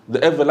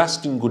 the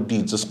everlasting good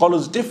deeds. The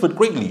scholars differed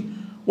greatly.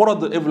 What are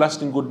the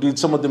everlasting good deeds?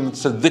 Some of them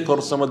said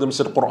dhikr, some of them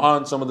said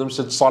Quran, some of them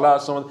said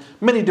salah,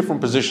 many different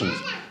positions.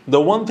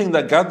 The one thing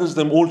that gathers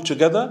them all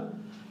together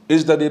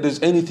is that it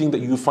is anything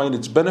that you find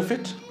its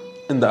benefit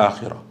in the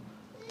akhirah.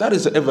 That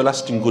is an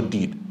everlasting good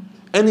deed.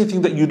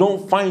 Anything that you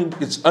don't find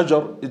its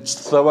ajr,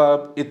 its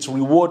thawab, its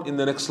reward in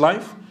the next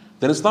life,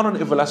 then it's not an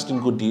everlasting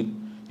good deed.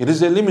 It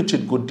is a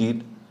limited good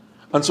deed.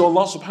 And so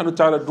Allah subhanahu wa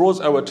ta'ala draws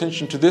our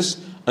attention to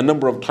this a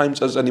number of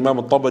times, as Imam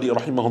al-Tabari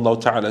rahimahullah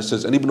ta'ala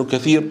says. And Ibn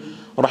Kathir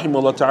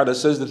rahimahullah ta'ala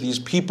says that these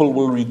people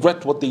will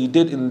regret what they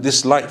did in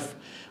this life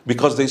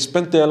because they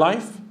spent their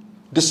life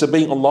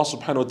disobeying Allah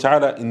subhanahu wa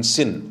ta'ala in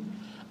sin.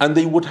 And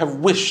they would have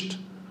wished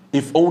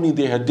if only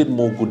they had did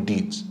more good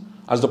deeds.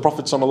 As the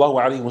Prophet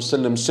sallallahu alaihi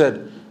wasallam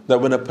said, that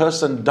when a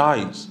person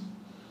dies,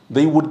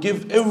 they would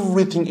give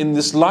everything in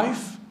this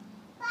life,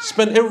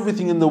 spend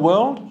everything in the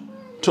world,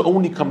 to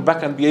only come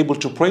back and be able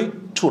to pray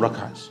 2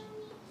 rak'ahs.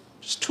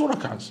 Just 2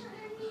 rak'ahs.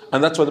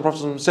 And that's why the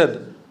Prophet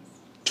said,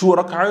 2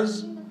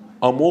 rak'ahs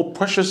are more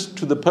precious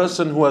to the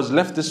person who has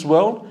left this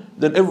world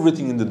than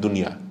everything in the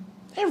dunya.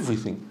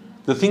 Everything.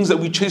 The things that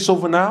we chase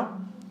over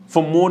now,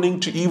 from morning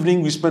to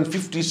evening. We spend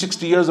 50,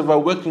 60 years of our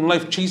working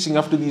life chasing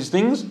after these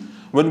things.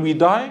 When we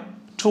die,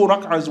 2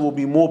 rak'ahs will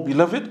be more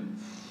beloved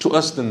to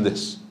us than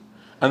this.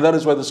 And that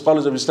is why the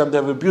scholars of Islam, they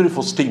have a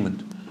beautiful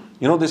statement.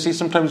 You know, they say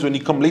sometimes when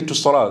you come late to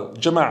salah,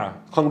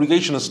 jama'ah,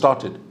 congregation has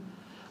started,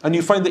 and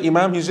you find the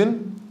imam, he's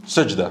in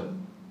sajda.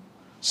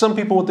 Some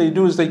people, what they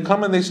do is they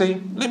come and they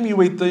say, let me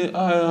wait,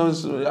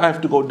 I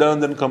have to go down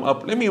then come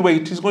up. Let me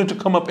wait, he's going to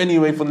come up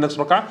anyway for the next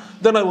rak'ah.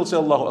 Then I will say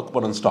Allahu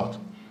Akbar and start.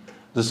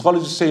 The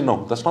scholars say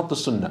no, that's not the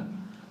sunnah.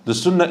 The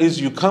sunnah is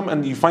you come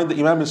and you find the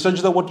imam in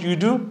sajda, what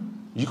do?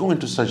 You go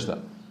into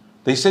sajda.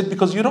 They said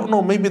because you don't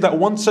know, maybe that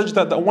one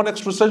sajda, that one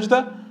extra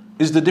sajda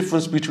is the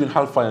difference between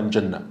hellfire and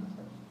Jannah.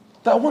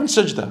 That one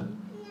sajda.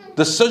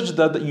 The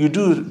sajda that you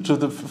do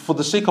for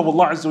the sake of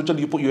Allah Azza wa Jalla,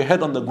 you put your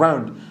head on the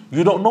ground,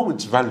 you don't know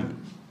its value.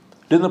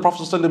 Didn't the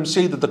Prophet ﷺ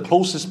say that the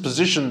closest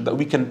position that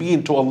we can be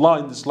into Allah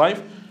in this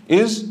life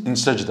is in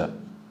sajda?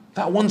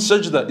 That one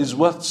sajda is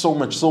worth so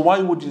much. So why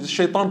would the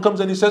shaitan comes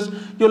and he says,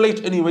 you're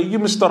late anyway, you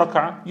missed the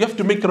rak'ah, you have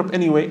to make it up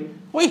anyway.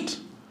 Wait,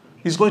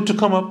 he's going to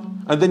come up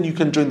and then you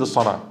can join the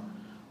salah.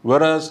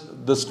 Whereas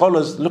the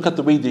scholars look at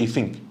the way they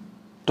think.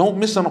 Don't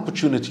miss an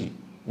opportunity.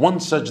 One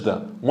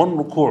sajda, one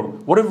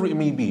ruku', whatever it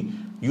may be.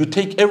 You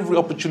take every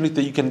opportunity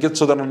that you can get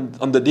so that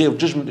on the day of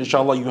judgment,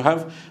 inshallah, you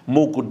have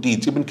more good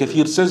deeds. Ibn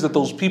Kathir says that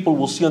those people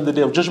will see on the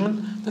day of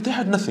judgment that they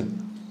had nothing.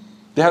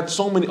 They had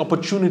so many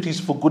opportunities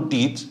for good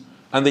deeds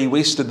and they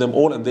wasted them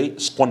all and they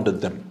squandered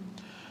them.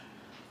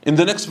 In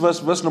the next verse,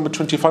 verse number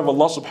 25,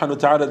 Allah subhanahu wa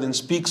ta'ala then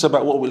speaks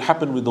about what will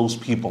happen with those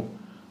people.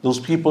 Those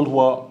people who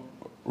are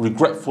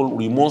regretful,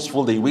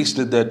 remorseful, they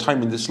wasted their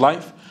time in this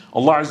life.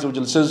 Allah Azza wa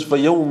Jalla says,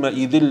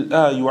 فَيَوْمَئِذٍ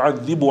لَا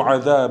يُعَذِّبُ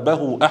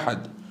عَذَابَهُ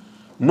أَحَدٍ.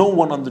 No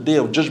one on the day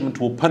of judgment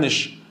will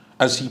punish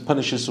as he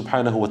punishes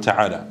subhanahu wa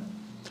ta'ala.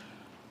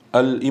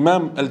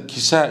 Al-Imam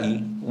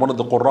Al-Kisai, one of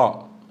the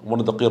qurra,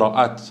 one of the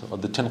qira'at,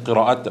 of the 10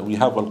 qira'at that we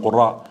have,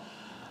 Al-Qurra,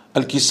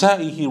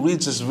 Al-Kisai, he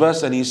reads this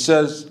verse and he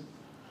says,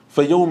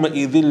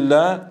 فَيَوْمَئِذٍ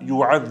لَا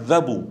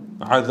يُعَذَّبُ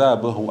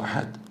عَذَابَهُ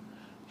أَحَدٍ.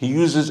 He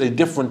uses a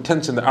different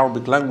tense in the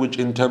Arabic language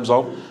in terms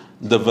of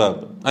the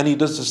verb. And he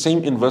does the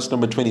same in verse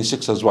number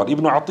 26 as well.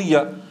 Ibn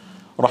Atiyya,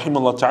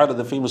 rahimahullah ta'ala,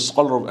 the famous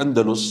scholar of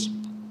Andalus,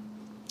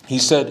 he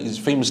said his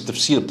famous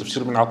tafsir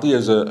Ibn Atiyya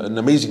is an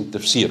amazing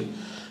tafsir.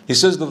 He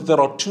says that there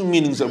are 2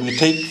 meanings that we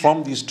take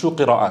from these 2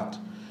 qira'at.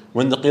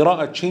 When the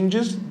qira'at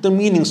changes, the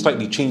meaning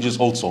slightly changes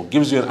also,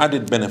 gives you an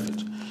added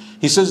benefit.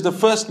 He says the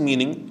first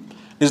meaning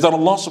is that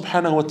Allah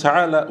subhanahu wa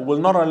ta'ala will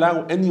not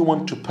allow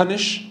anyone to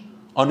punish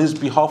on his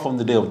behalf on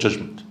the day of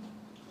judgment.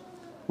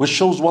 Which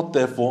shows what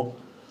therefore?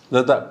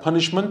 That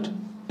punishment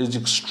is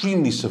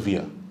extremely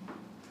severe.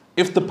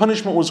 If the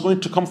punishment was going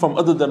to come from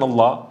other than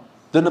Allah,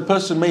 then a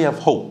person may have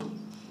hope.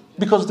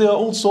 Because they are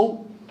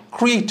also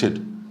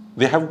created.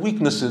 They have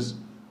weaknesses.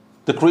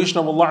 The creation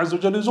of Allah Azza wa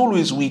Jalla is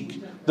always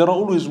weak. There are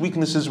always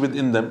weaknesses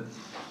within them.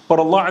 But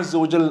Allah Azza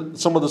wa Jalla,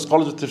 some of the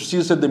scholars of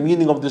tafsir said the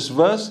meaning of this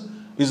verse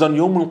is on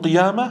Yawm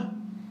al-Qiyamah,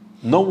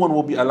 no one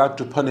will be allowed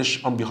to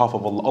punish on behalf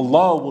of Allah.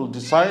 Allah will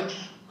decide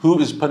who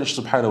is punished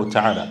subhanahu wa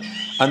ta'ala.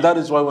 And that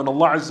is why when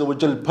Allah Azza wa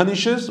Jalla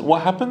punishes,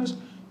 what happens?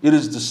 It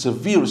is the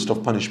severest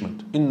of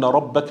punishment. Inna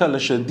rabbaka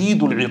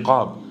lashadidul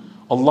iqab.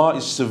 Allah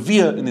is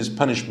severe in His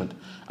punishment.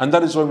 And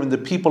that is why when the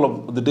people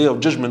of the day of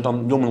judgment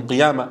on Yawm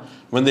al-Qiyamah,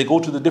 when they go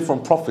to the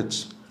different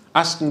prophets,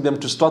 asking them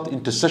to start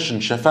intercession,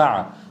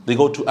 shafa'ah, they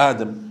go to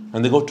Adam,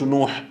 and they go to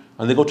Nuh,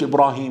 and they go to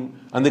Ibrahim,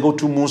 and they go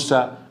to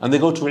Musa, and they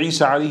go to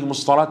Isa alayhi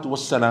salatu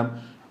wassalam.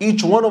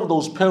 Each one of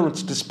those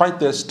parents, despite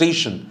their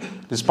station,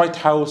 despite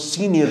how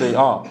senior they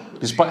are,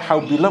 despite how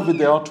beloved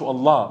they are to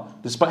Allah,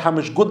 despite how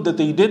much good that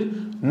they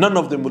did, none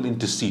of them will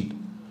intercede.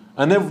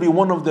 And every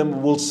one of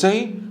them will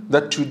say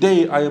that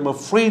today I am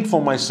afraid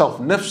for myself.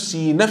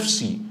 Nafsi,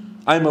 nafsi.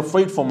 I am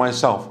afraid for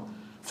myself.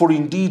 For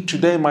indeed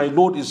today my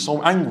Lord is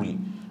so angry.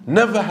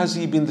 Never has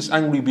He been this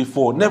angry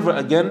before. Never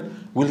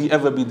again will He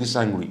ever be this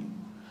angry.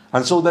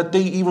 And so that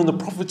day even the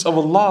prophets of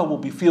Allah will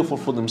be fearful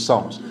for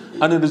themselves.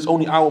 And it is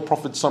only our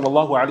Prophet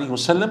sallallahu alaihi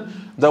wasallam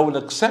that will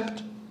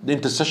accept the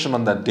intercession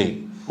on that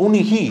day.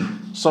 Only he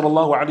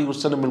sallallahu alaihi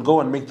wasallam will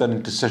go and make that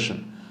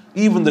intercession.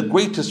 Even the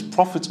greatest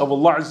prophets of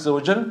Allah Azza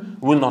wa Jal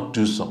will not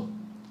do so.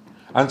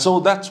 And so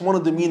that's one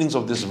of the meanings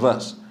of this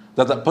verse,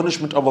 that the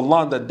punishment of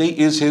Allah on that day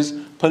is His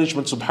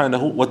punishment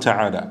subhanahu wa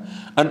ta'ala.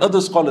 And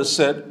other scholars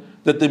said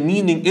that the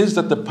meaning is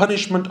that the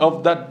punishment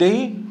of that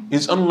day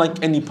is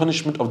unlike any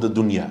punishment of the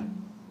dunya.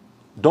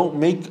 Don't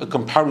make a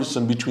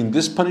comparison between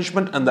this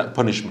punishment and that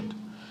punishment.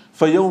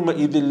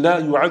 فَيَوْمَئِذٍ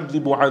لَا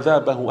يُعَذِّبُ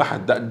عَذَابَهُ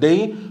أَحَدٍ. That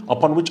day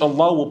upon which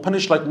Allah will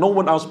punish like no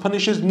one else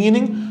punishes,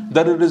 meaning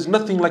that it is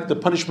nothing like the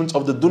punishments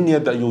of the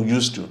dunya that you're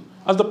used to.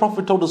 As the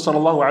Prophet told us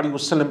sallallahu alaihi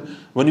wasallam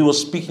when he was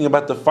speaking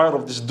about the fire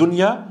of this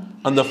dunya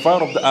and the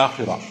fire of the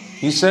akhirah,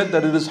 he said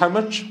that it is how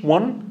much?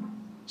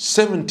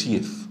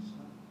 1/70th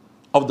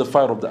of the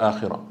fire of the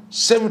akhirah.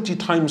 70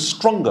 times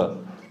stronger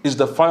is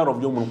the fire of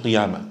Yawm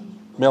al-Qiyamah.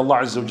 May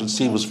Allah Azza wa Jalla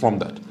save us from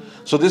that.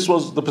 So this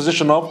was the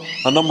position of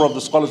a number of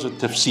the scholars of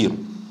tafsir.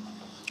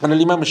 And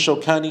Imam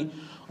al-Shawkani,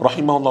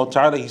 rahimahullah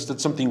ta'ala, he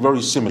said something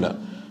very similar.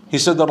 He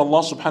said that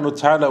Allah subhanahu wa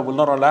ta'ala will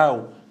not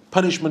allow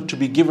punishment to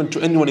be given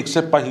to anyone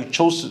except by his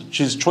choice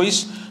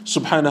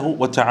subhanahu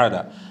wa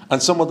ta'ala.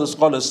 And some of the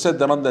scholars said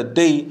that on that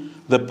day,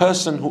 the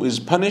person who is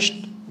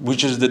punished,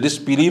 which is the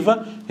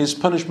disbeliever, his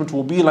punishment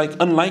will be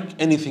unlike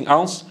anything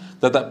else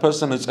that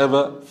person has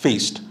ever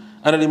faced.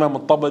 And Imam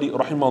al-Tabari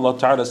rahimahullah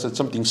ta'ala said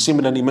something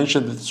similar, and he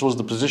mentioned that this was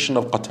the position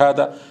of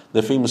Qatada,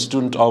 the famous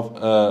student of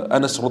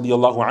Anas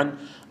radiallahu an,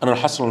 and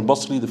Al-Hasan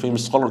al-Basri, the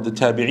famous scholar of the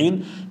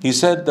Tabi'een. He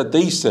said that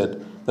they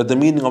said that the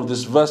meaning of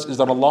this verse is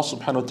that Allah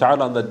subhanahu wa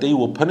ta'ala on that day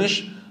will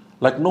punish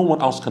like no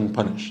one else can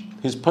punish.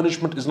 His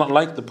punishment is not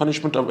like the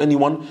punishment of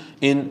anyone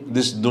in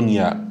this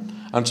dunya.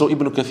 And so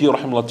Ibn Kathir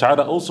rahimahullah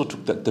ta'ala also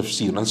took that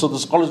tafsir. And so the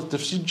scholars of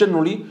tafsir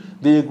generally,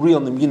 they agree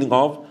on the meaning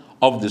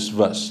of this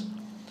verse.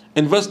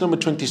 In verse number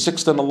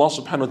 26, then Allah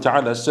subhanahu wa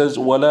ta'ala says,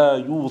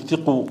 وَلَا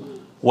يُوثِقُ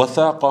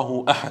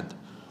وَثَاقَهُ أَحَدٌ.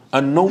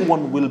 And no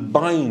one will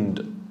bind.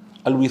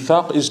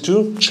 Al-withaq is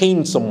to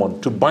chain someone,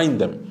 to bind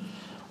them.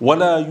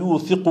 وَلَا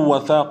يُوثِقُ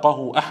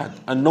وَثَاقَهُ أَحَدٌ.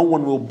 And no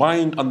one will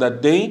bind on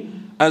that day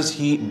as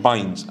he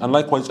binds. And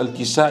likewise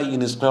Al-Kisai in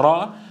his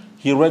qira'ah,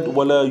 he read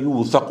وَلَا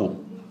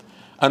يُوثَقُ.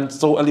 And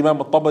so Al-Imam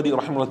al-Tabari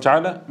rahimahullah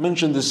ta'ala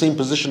mentioned the same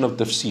position of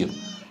tafsir,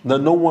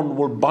 that no one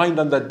will bind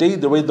on that day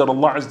the way that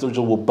Allah Azza wa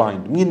Jalla will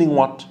bind. Meaning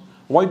what?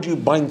 Why do you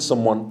bind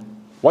someone?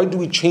 Why do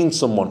we chain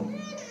someone?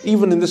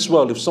 Even in this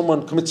world, if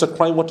someone commits a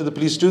crime, what do the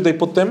police do? They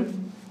put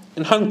them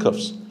in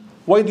handcuffs.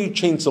 Why do you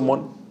chain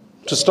someone?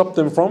 To stop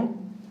them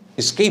from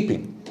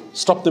escaping,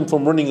 stop them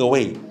from running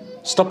away,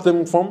 stop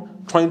them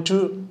from trying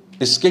to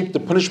escape the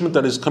punishment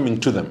that is coming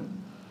to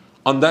them.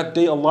 On that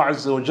day, Allah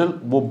Azza wa Jalla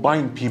will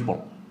bind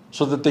people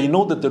so that they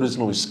know that there is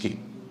no escape.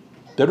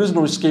 There is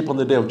no escape on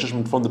the day of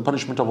judgment from the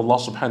punishment of Allah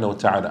subhanahu wa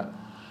ta'ala.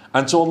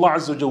 And so Allah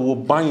Azza wa Jalla will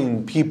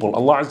bind people.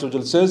 Allah Azza wa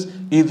Jalla says,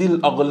 إِذِ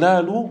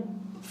الْأَغْلَالُ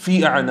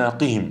فِي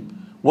أَعْنَاقِهِمْ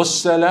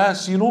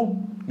وَالسَّلَاسِلُ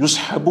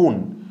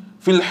يُسْحَبُونَ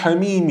فِي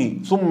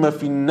الْحَمِيمِ ثُمَّ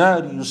فِي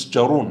النَّارِ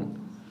يُسْجَرُونَ.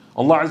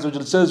 Allah Azza wa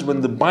Jalla says,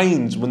 when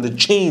the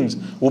chains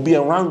will be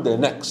around their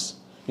necks.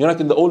 You know,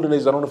 like in the olden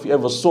days, I don't know if you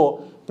ever saw,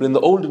 but in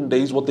the olden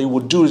days, what they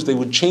would do is they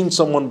would chain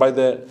someone by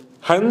their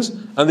hands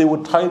and they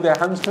would tie their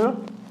hands to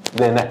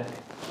their neck.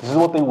 This is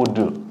what they would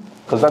do,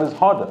 because that is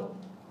harder.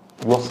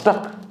 You're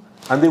stuck.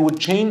 And they would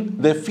chain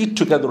their feet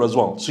together as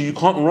well. So you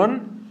can't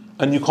run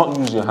and you can't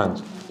use your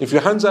hands. If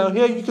your hands are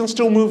here, you can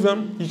still move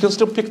them. You can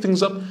still pick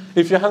things up.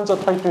 If your hands are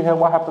tied to here,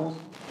 what happens?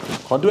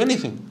 Can't do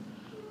anything.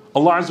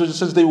 Allah Azza wa Jalla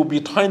says they will be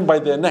tied by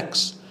their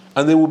necks.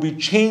 And there will be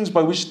chains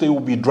by which they will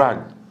be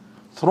dragged,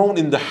 thrown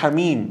in the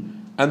hamim,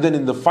 and then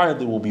in the fire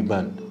they will be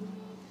burned.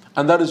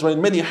 And that is why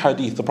in many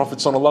hadith, the Prophet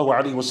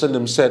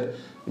ﷺ said,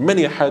 in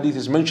many hadith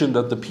is mentioned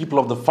that the people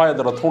of the fire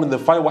that are thrown in the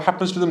fire, what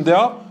happens to them? They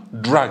are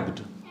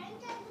dragged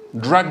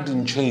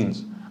in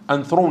chains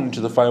and thrown into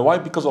the fire. Why?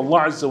 Because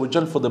Allah Azza wa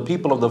Jal, for the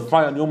people of the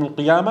fire on Yawm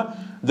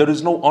al-Qiyamah, there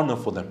is no honor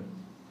for them.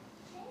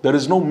 There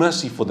is no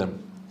mercy for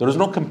them. There is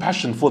no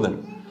compassion for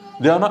them.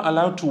 They are not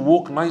allowed to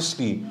walk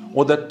nicely,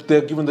 or that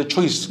they're given the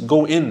choice,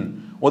 go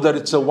in, or that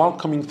it's a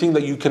welcoming thing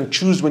that you can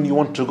choose when you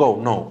want to go.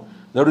 No.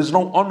 There is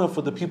no honor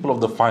for the people of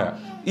the fire.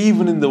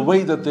 Even in the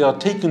way that they are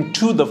taken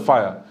to the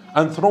fire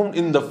and thrown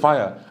in the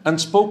fire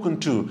and spoken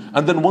to,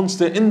 and then once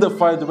they're in the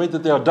fire, the way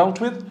that they are dealt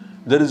with,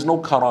 there is no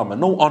karama,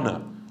 no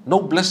honor,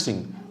 no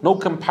blessing, no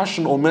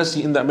compassion or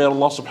mercy in that. May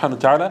Allah subhanahu wa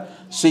ta'ala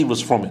save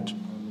us from it.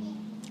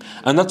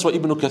 And that's why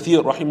Ibn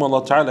Kathir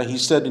rahimahullah ta'ala, he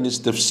said in his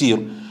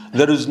tafsir,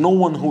 there is no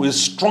one who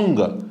is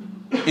stronger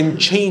in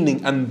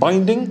chaining and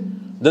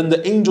binding than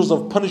the angels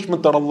of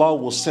punishment that Allah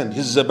will send,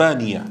 his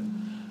zabaniyah.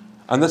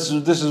 And this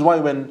is why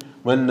when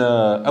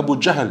Abu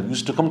Jahl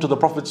used to come to the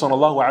Prophet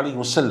sallallahu alaihi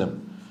wasallam,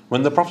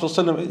 when the Prophet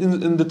sallallahu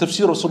in the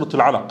tafsir of Surah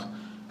Al-Alaq,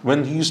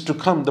 when he used to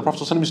come, the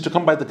Prophet sallallahu used to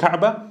come by the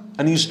Kaaba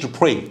and he used to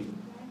pray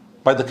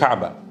by the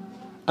Kaaba.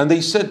 And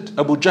they said,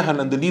 Abu Jahl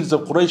and the leaders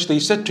of Quraysh, they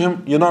said to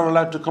him, you're not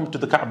allowed to come to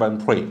the Kaaba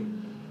and pray.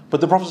 But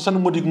the Prophet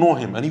sallallahu would ignore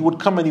him and he would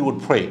come and he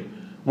would pray.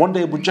 One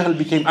day Abu Jahl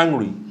became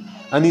angry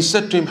and he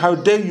said to him, how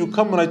dare you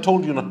come when I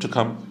told you not to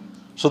come?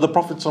 So the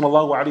Prophet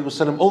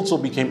ﷺ also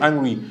became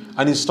angry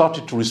and he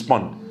started to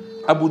respond.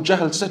 Abu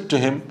Jahl said to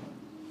him,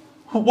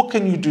 what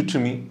can you do to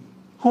me?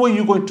 Who are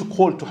you going to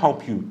call to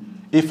help you?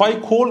 If I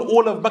call,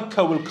 all of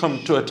Mecca will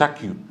come to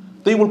attack you.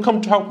 They will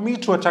come to help me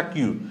to attack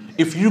you.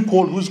 If you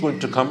call, who's going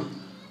to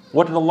come?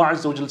 What did Allah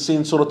Azza wa Jalla say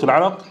in Surah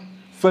Al-Alaq?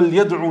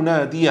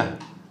 فَلْيَدْعُ نَادِيَهُ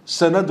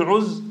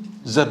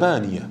سَنَدْعُ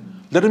الزَّبَانِيَةَ.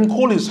 Let him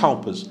call his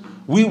helpers.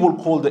 We will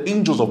call the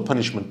angels of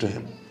punishment to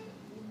him.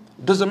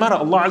 It doesn't matter.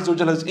 Allah Azza wa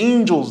Jalla has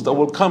angels that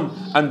will come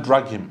and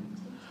drag him.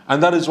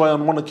 And that is why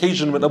on one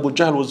occasion when Abu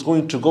Jahl was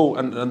going to go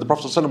and the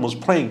Prophet ﷺ was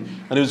praying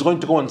and he was going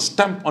to go and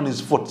stamp on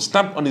his foot,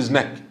 stamp on his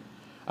neck.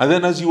 And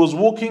then as he was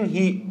walking,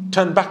 he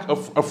turned back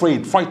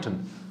afraid,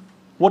 frightened.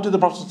 What did the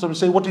Prophet ﷺ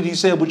say? What did he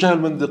say, Abu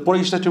Jahl, when the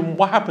Quraysh said to him,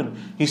 what happened?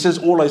 He says,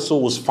 all I saw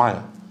was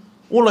fire.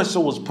 All I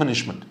saw was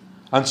punishment.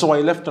 And so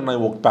I left and I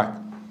walked back.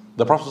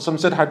 The Prophet ﷺ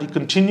said, had he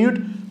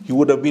continued, he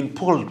would have been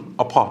pulled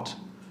apart.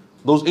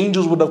 Those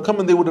angels would have come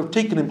and they would have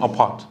taken him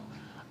apart.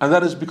 And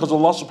that is because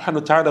Allah subhanahu wa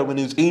ta'ala, when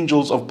his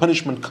angels of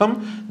punishment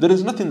come, there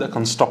is nothing that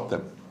can stop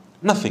them.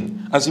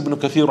 Nothing. As Ibn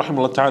Kathir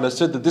rahimahullah ta'ala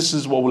said, that this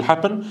is what will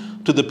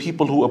happen to the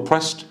people who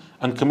oppressed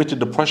and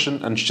committed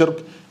oppression and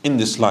shirk in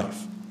this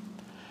life.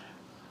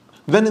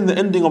 Then in the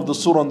ending of the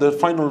surah, in the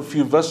final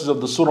few verses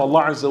of the surah,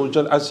 Allah Azza wa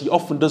Jal, as He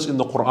often does in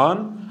the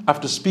Quran,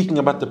 after speaking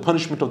about the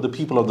punishment of the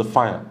people of the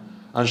fire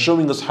and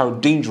showing us how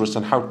dangerous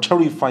and how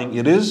terrifying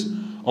it is,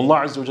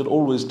 Allah Azza wa Jal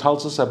always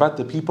tells us about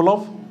the people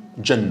of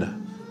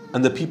Jannah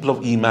and the people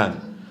of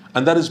Iman.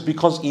 And that is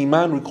because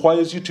Iman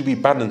requires you to be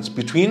balanced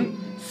between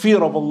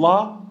fear of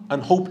Allah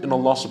and hope in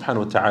Allah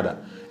subhanahu wa ta'ala.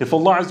 If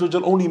Allah Azza wa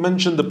Jal only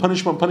mentioned the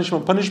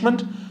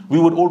punishment, we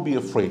would all be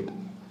afraid.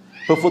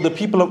 But for the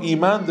people of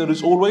Iman, there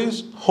is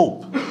always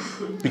hope.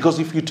 Because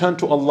if you turn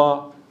to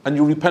Allah and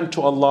you repent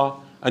to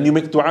Allah and you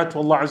make dua to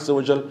Allah Azza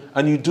wa Jal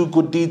and you do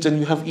good deeds and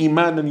you have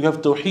Iman and you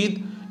have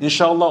Tawheed,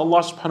 inshallah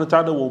Allah subhanahu wa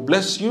ta'ala will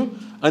bless you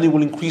and He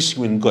will increase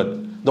you in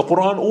good. The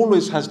Quran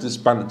always has this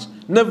balance.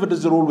 Never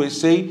does it always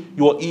say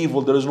you are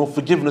evil, there is no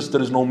forgiveness,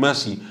 there is no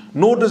mercy.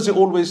 Nor does it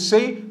always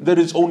say there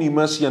is only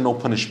mercy and no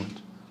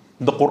punishment.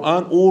 The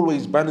Quran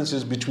always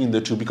balances between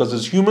the two, because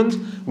as humans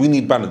we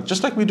need balance.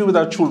 Just like we do with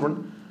our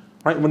children.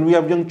 Right? When we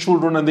have young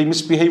children and they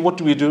misbehave, what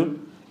do?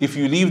 If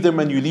you leave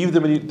them and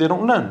they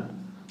don't learn.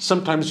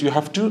 Sometimes you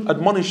have to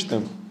admonish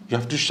them. You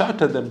have to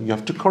shout at them. You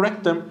have to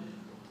correct them.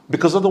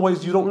 Because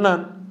otherwise you don't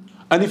learn.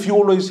 And if you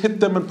always hit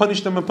them and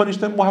punish them,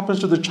 what happens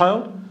to the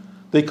child?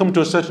 They come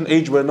to a certain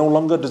age where no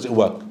longer does it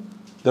work.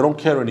 They don't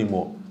care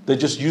anymore. They're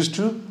just used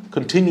to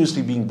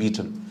continuously being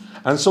beaten.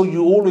 And so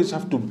you always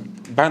have to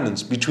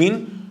balance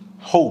between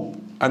hope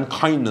and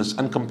kindness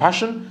and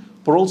compassion,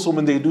 but also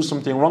when they do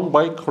something wrong,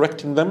 by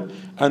correcting them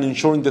and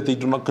ensuring that they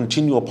do not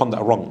continue upon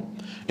that wrong.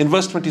 In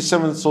verse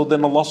 27, so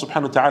then Allah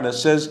subhanahu wa ta'ala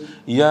says,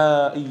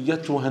 Ya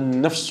ayyatuha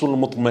nafsul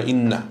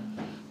mutma'inna.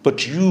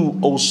 But you,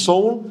 O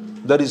soul,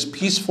 that is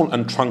peaceful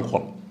and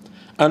tranquil.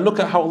 And look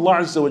at how Allah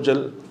Azza wa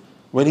Jal,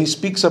 when He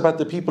speaks about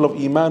the people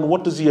of Iman,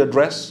 what does He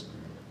address?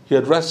 He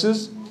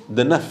addresses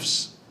the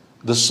nafs,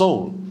 the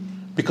soul.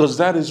 Because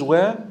that is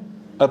where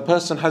a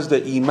person has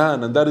their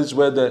Iman, and that is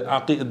where their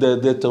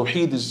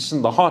Tawheed is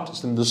in the heart,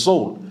 it's in the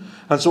soul.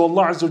 And so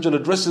Allah Azza wa Jal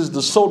addresses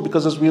the soul,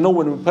 because as we know,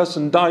 when a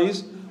person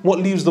dies, what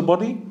leaves the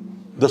body?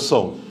 The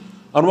soul.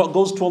 And what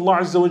goes to Allah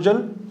Azza wa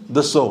Jal?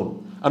 The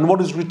soul. And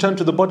what is returned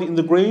to the body in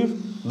the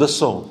grave? The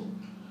soul.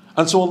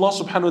 And so Allah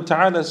subhanahu wa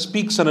ta'ala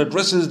speaks and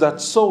addresses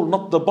that soul,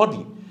 not the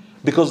body.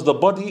 Because the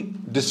body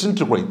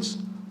disintegrates.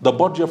 The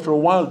body after a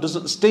while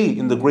doesn't stay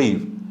in the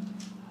grave.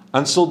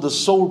 And so the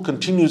soul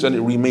continues and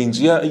it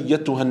remains. Ya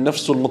ayyatuha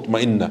nafsul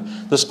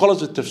mutma'inna. The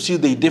scholars of tafsir,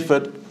 they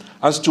differed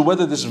as to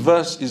whether this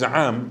verse is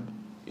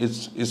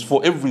is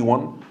for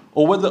everyone,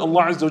 or whether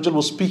Allah Azza wa Jal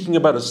was speaking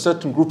about a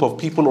certain group of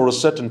people or a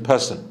certain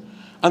person.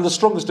 And the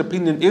strongest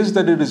opinion is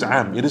that it is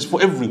it is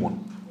for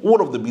everyone.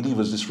 All of the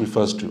believers this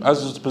refers to.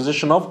 As is the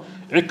position of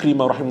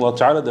Ikrimah rahimahullah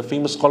ta'ala, the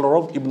famous scholar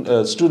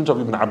of student of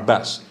Ibn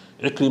Abbas.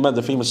 Ikrimah,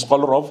 the famous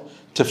scholar of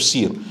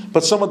tafsir.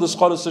 But some of the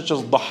scholars such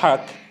as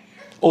Dhahak,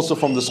 also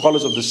from the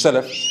scholars of the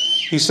Salaf,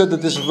 he said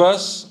that this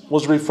verse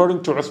was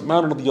referring to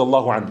Uthman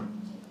radiallahu anhu.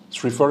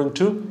 It's referring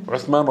to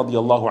Uthman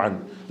radiallahu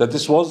anhu. That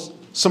this was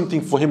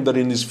something for him, that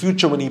in his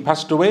future when he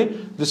passed away,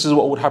 this is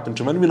what would happen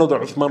to him. And we know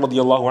that Uthman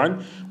radiallahu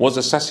anhu was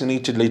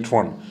assassinated later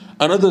on.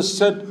 And others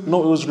said,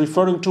 no, it was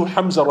referring to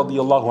Hamza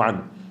radiallahu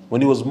anhu,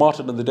 when he was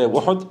martyred on the day of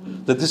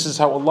Uhud, that this is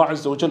how Allah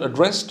Azza wa Jal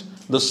addressed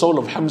the soul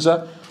of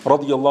Hamza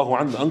radiallahu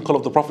anhu, the uncle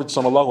of the Prophet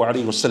sallallahu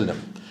alaihi wasallam.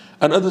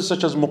 And others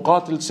such as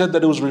Muqatil said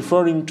that it was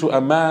referring to a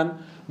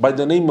man by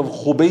the name of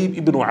Khubayb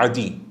ibn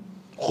Adi.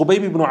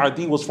 Khubayb ibn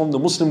Adi was from the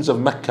Muslims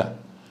of Mecca.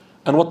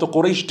 And what the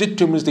Quraysh did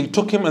to him is they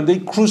took him and they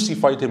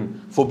crucified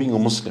him for being a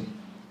Muslim.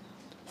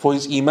 For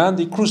his Iman,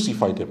 they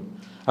crucified him.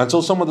 And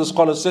so some of the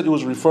scholars said it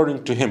was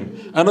referring to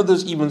him. And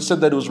others even said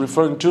that it was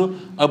referring to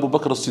Abu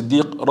Bakr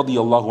as-Siddiq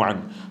radiyallahu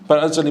anhu.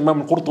 But as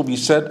Imam al-Qurtubi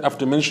said,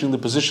 after mentioning the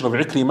position of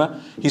Ikrimah,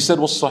 he said,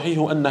 وَالصَّحِيحُ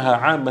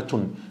أَنَّهَا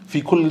عَامَةٌ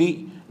فِي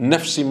كُلِّ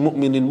نَفْسٍ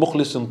مُؤْمِنٍ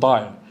مُخْلِصٍ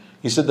طَاعٍ.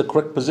 He said the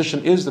correct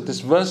position is that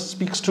this verse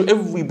speaks to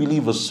every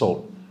believer's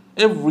soul.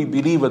 Every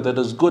believer that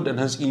is good and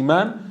has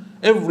Iman,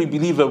 every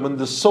believer, when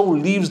the soul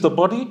leaves the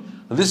body,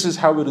 this is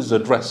how it is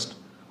addressed.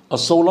 A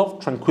soul of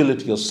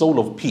tranquility, a soul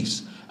of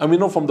peace. And we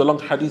know from the long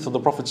hadith of the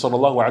Prophet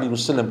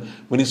ﷺ,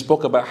 when he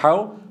spoke about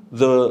how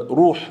the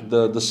ruh,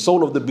 the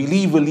soul of the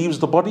believer leaves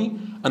the body,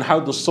 and how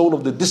the soul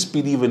of the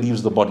disbeliever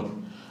leaves the body.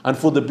 And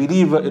for the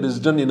believer, it is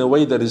done in a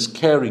way that is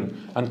caring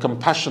and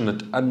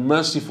compassionate and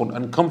merciful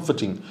and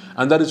comforting.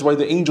 And that is why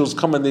the angels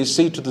come and they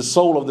say to the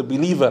soul of the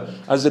believer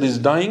as it is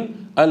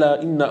dying,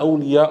 أَلَا إِنَّ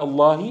أَوْلِيَاءَ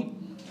اللَّهِ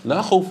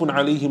لَا خَوْفٌ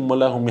عَلَيْهِمْ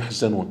وَلَا هُمْ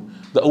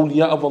يَحْزَنُونَ. The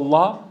awliya of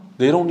Allah,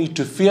 they don't need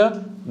to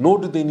fear, nor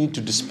do they need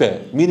to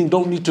despair. Meaning,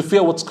 don't need to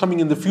fear what's coming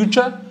in the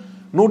future,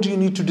 nor do you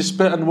need to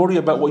despair and worry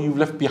about what you've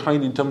left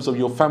behind in terms of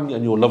your family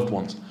and your loved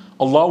ones.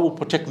 Allah will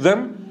protect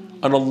them,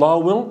 and Allah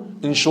will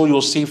ensure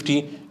your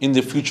safety in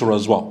the future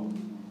as well.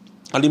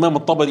 Al-Imam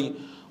al-Tabari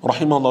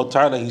rahimahullah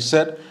ta'ala, he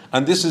said,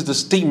 and this is the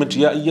statement,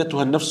 Ya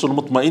ayyatuha nafsul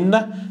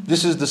mutma'inna,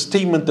 this is the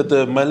statement that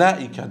the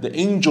malaika, the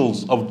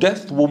angels of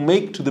death, will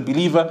make to the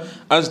believer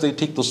as they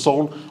take the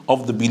soul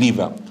of the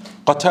believer.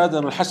 Qatada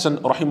and Al-Hasan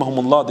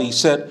rahimahumullah, they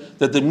said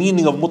that the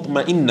meaning of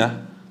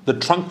mutma'inna, the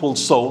tranquil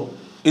soul,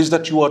 is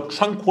that you are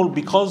tranquil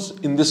because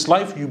in this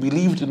life you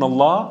believed in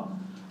Allah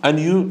and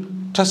you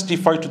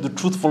testify to the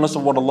truthfulness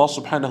of what Allah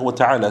subhanahu wa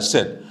ta'ala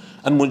said.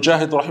 And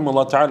Mujahid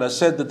rahimahullah ta'ala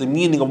said that the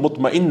meaning of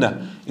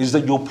mutma'inna is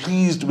that you're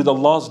pleased with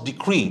Allah's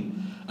decree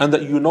and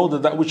that you know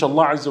that that which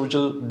Allah Azza wa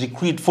Jal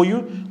decreed for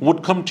you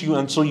would come to you,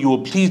 and so you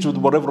were pleased with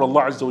whatever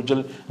Allah Azza wa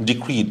Jal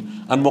decreed.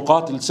 And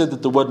Muqatil said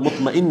that the word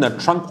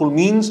mutma'inna, tranquil,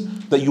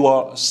 means that you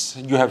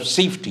have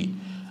safety.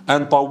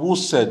 And Tawus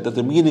said that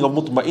the meaning of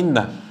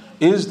mutma'inna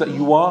is that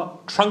you are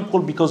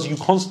tranquil because you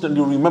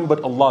constantly remembered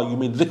Allah, you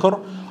made dhikr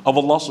of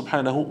Allah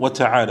subhanahu wa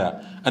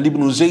ta'ala. And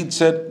Ibn Zayd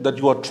said that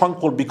you are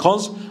tranquil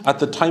because at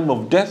the time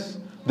of death,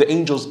 the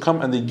angels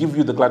come and they give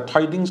you the glad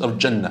tidings of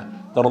Jannah,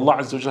 that Allah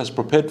Azza wa Jalla has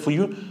prepared for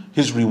you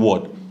His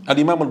reward. And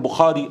Imam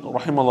al-Bukhari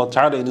rahimahullah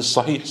ta'ala in his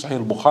Sahih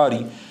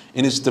al-Bukhari,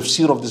 in his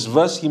tafsir of this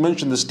verse, he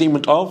mentioned the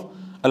statement of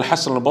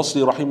Al-Hasan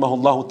al-Basri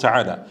rahimahullah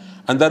ta'ala.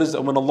 And that is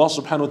that when Allah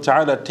subhanahu wa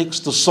ta'ala takes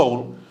the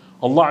soul,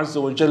 Allah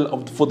Azza wa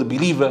Jalla, for the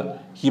believer,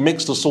 He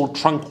makes the soul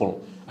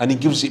tranquil and He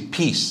gives it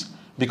peace.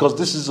 Because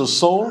this is a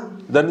soul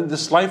that in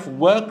this life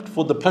worked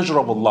for the pleasure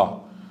of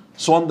Allah.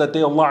 So on that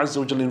day Allah Azza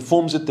wa Jalla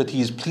informs it that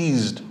He is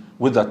pleased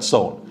with that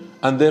soul,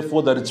 and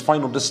therefore that its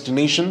final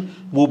destination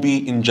will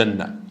be in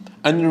Jannah.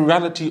 And in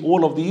reality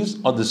all of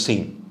these are the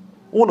same.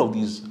 All of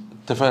these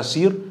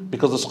tafsir,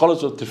 because the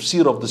scholars of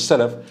tafsir of the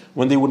Salaf,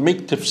 when they would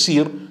make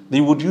tafsir,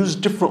 they would use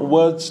different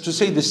words to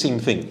say the same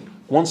thing.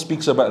 One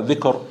speaks about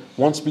dhikr,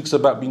 one speaks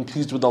about being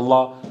pleased with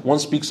Allah, one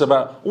speaks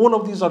about, all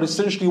of these are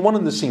essentially one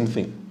and the same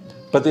thing.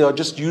 But they are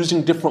just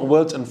using different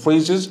words and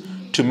phrases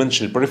to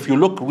mention it. But if you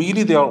look,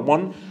 really they are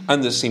one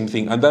and the same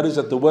thing. And that is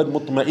that the word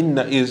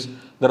mutma'inna is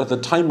that at the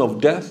time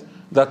of death,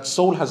 that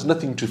soul has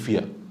nothing to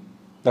fear.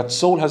 That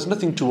soul has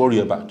nothing to worry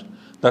about.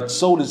 That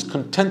soul is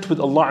content with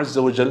Allah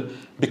Azza wa Jal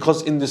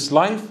because in this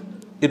life,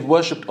 it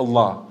worshipped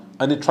Allah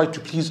and it tried to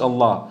please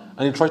Allah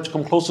and it tried to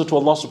come closer to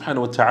Allah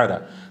subhanahu wa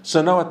ta'ala.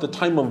 So now at the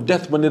time of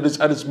death, when it is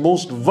at its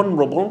most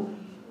vulnerable,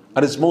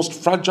 at its most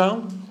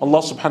fragile,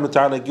 Allah subhanahu wa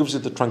ta'ala gives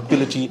it the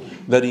tranquility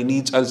that it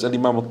needs, as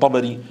Imam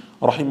al-Tabari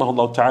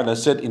rahimahullah ta'ala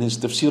said in his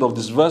tafsir of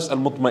this verse.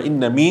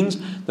 Al-Mutma'inna means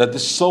that the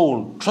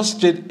soul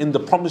trusted in the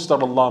promise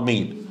that Allah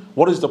made.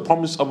 What is the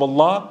promise of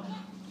Allah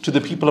to the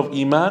people of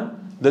Iman?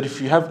 That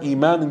if you have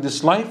Iman in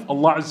this life,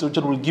 Allah Azza wa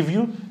Jalla will give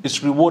you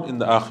its reward in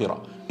the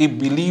Akhirah. It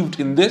believed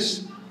in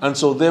this, and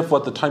so therefore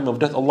at the time of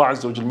death Allah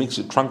Azza wa Jalla makes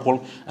it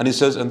tranquil. And he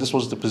says, and this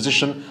was the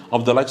position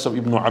of the likes of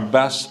Ibn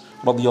Abbas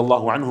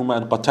radiyallahu anhuma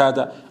and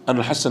Qatada and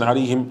Al-Hasan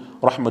alayhim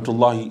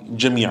rahmatullahi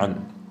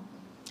jami'an.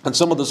 And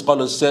some of the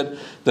scholars said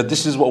that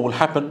this is what will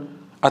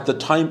happen at the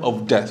time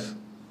of death.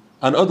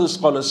 And other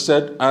scholars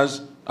said,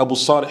 as Abu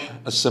Salih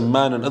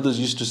as-Samman and others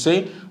used to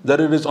say,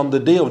 that it is on the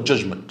day of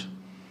judgment.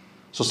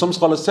 So some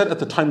scholars said at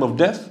the time of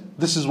death,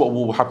 this is what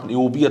will happen. It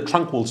will be a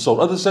tranquil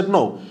soul. Others said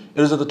no,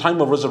 it is at the time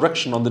of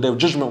resurrection, on the day of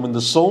judgment, when the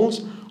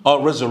souls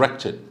are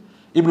resurrected.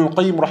 Ibn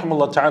al-Qayyim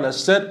rahimahullah ta'ala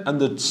said, and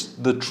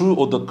the true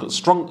or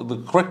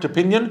the correct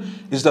opinion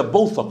is that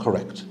both are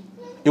correct.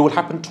 It will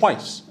happen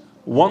twice.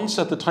 Once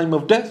at the time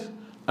of death,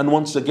 and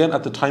once again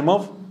at the time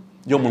of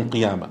Yawm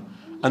al-Qiyamah.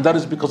 And that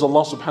is because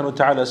Allah subhanahu wa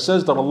ta'ala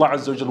says that Allah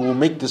Azza wa Jalla will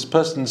make this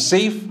person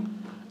safe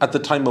at the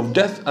time of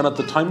death and at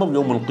the time of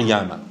Yawm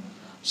al-Qiyamah.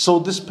 So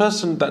this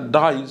person that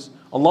dies,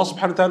 Allah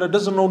subhanahu wa ta'ala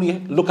doesn't only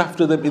look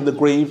after them in the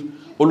grave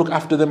or look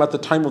after them at the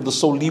time of the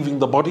soul leaving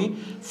the body.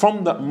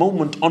 From that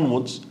moment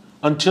onwards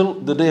until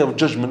the day of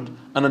judgment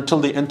and until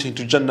they enter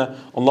into Jannah,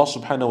 Allah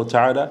subhanahu wa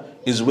ta'ala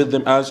is with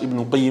them, as Ibn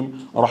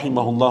al-Qayyim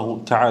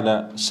rahimahullah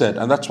ta'ala said.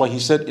 And that's why he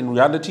said in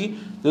reality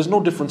there's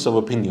no difference of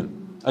opinion.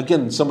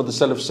 Again, some of the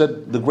Salaf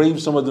said the grave,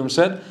 some of them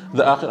said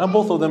the Akhirah, and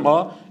both of them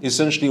are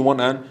essentially one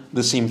and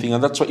the same thing.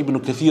 And that's why Ibn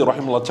Kathir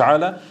rahimahullah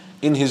ta'ala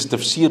in his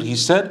tafsir he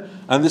said,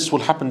 and this will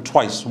happen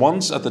twice,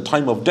 once at the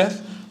time of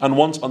death and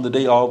once on the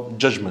day of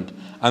judgment.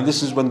 And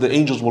this is when the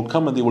angels will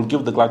come and they will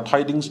give the glad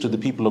tidings to the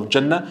people of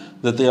Jannah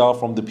that they are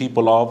from the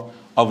people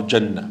of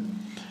Jannah.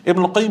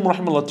 Ibn al-Qayyim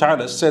rahimahullah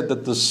ta'ala said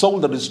that the soul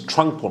that is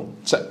tranquil,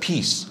 it's at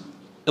peace,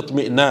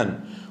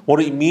 itmi'nan,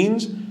 what it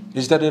means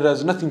is that it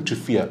has nothing to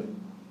fear,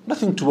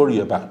 nothing to worry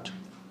about,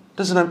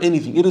 doesn't have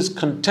anything. It is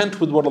content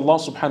with what Allah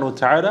subhanahu wa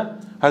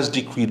ta'ala has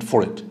decreed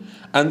for it.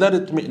 And that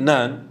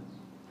itmi'nan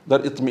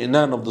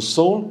of the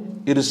soul,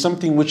 it is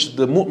something which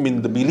the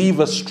mu'min, the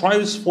believer,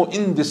 strives for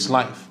in this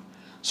life.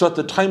 So at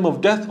the time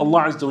of death,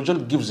 Allah Azza wa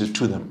Jalla gives it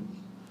to them.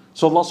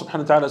 So Allah subhanahu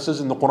wa ta'ala says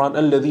in the Quran,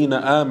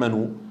 الَّذِينَ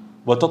آمَنُوا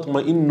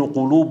وَتَطْمَئِنُّ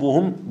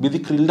قُلُوبُهُمْ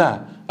بِذِكْرِ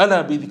اللَّهِ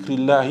أَلَا بِذِكْرِ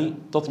اللَّهِ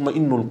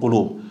تَطْمَئِنُّ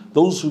الْقُلُوبِ.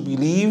 Those who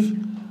believe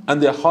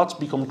and their hearts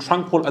become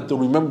tranquil at the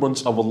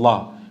remembrance of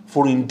Allah.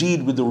 For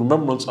indeed with the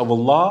remembrance of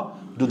Allah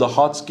do the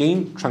hearts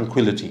gain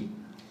tranquility.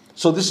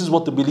 So this is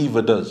what the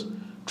believer does.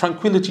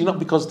 Tranquility not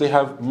because they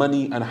have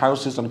money and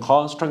houses and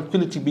cars.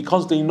 Tranquility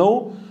because they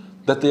know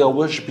that they are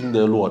worshipping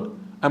their Lord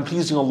and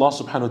pleasing Allah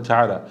subhanahu wa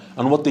ta'ala.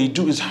 And what they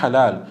do is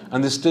halal.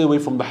 And they stay away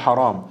from the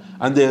haram.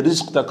 And their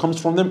rizq that comes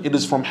from them, it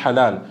is from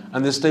halal.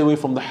 And they stay away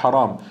from the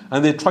haram.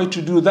 And they try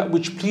to do that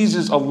which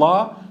pleases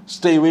Allah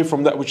Stay away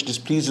from that which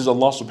displeases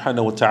Allah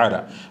subhanahu wa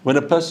ta'ala. When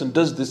a person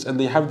does this and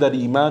they have that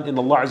iman in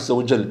Allah Azza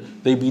wa Jal,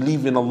 they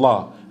believe in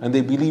Allah and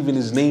they believe in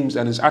His names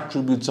and His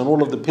attributes and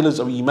all of the pillars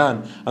of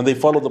iman, and they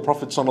follow the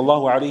Prophet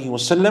sallallahu alaihi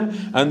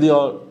wasallam, and they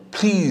are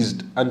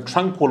pleased and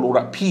tranquil or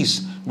at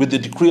peace with the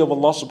decree of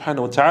Allah subhanahu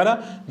wa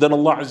ta'ala, then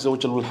Allah Azza wa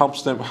Jal will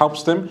helps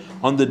them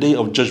on the day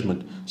of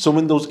judgment. So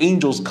when those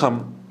angels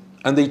come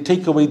and they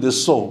take away the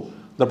soul,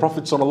 the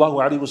Prophet sallallahu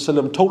alaihi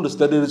wasallam told us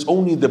that it is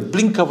only the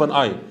blink of an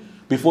eye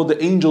before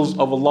the angels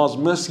of Allah's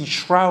mercy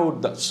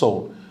shroud that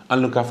soul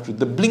and look after it.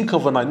 The blink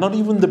of an eye, not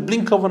even the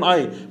blink of an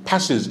eye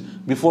passes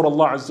before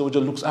Allah Azza wa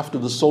Jal looks after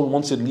the soul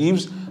once it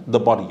leaves the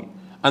body.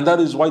 And that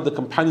is why the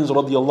companions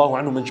radiallahu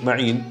anhum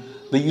ajma'een,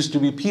 they used to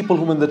be people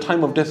who when the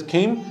time of death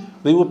came,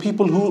 they were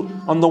people who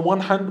on the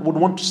one hand would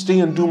want to stay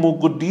and do more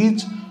good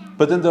deeds,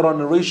 but then there are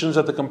narrations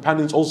that the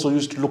companions also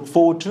used to look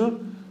forward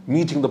to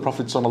meeting the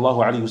Prophet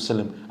sallallahu alaihi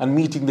wasallam and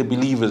meeting the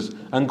believers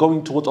and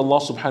going towards Allah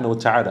subhanahu wa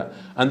ta'ala.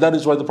 And that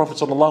is why the Prophet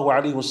sallallahu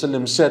alaihi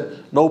wasallam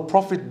said, no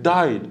prophet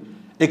died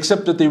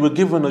except that they were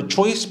given a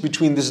choice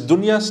between this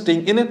dunya,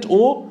 staying in it,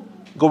 or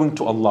going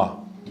to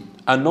Allah.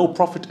 And no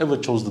prophet ever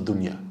chose the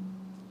dunya.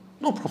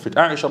 No prophet.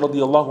 Aisha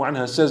radiallahu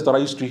anha says that I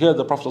used to hear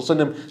the Prophet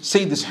sallallahu alaihi wasallam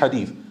say this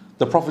hadith.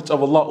 The prophets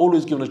of Allah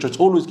always given a choice,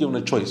 always given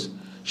a choice.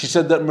 She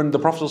said that when the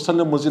Prophet sallallahu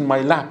alaihi wasallam was in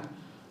my lap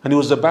and he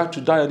was about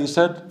to die, and he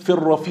said, فِي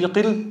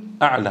الرَّفِيقِ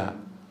الْأَعْلَى,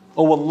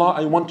 oh Allah,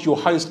 I want your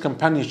highest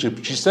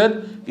companionship. She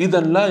said,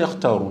 إِذَنْ لَا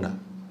يَخْتَارُونَ,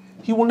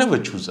 He will never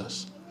choose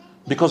us.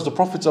 Because the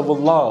prophets of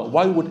Allah,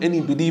 why would any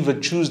believer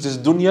choose this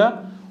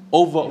dunya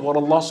over what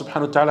Allah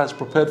subhanahu wa ta'ala has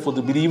prepared for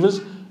the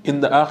believers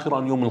in the akhirah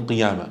on Yawm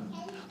al-Qiyamah?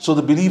 So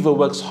the believer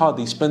works hard,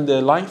 they spend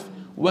their life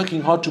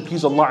working hard to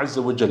please Allah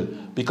Azza wa Jal.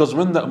 Because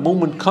when that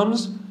moment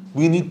comes,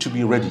 we need to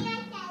be ready.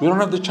 We don't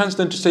have the chance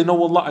then to say,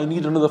 no Allah, I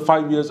need another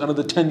 5 years,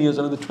 another 10 years,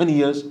 another 20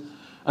 years.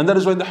 And that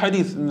is why in the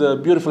hadith, in the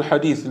beautiful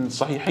hadith in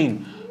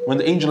Sahihain, when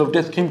the angel of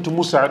death came to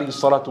Musa alayhi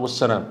salatu was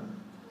salam,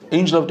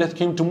 angel of death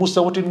came to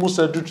Musa, what did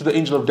Musa do to the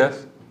angel of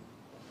death?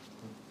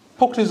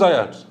 Poked his eye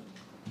out.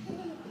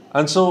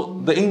 And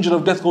so the angel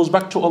of death goes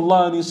back to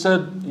Allah and he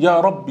said, Ya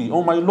Rabbi,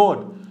 oh my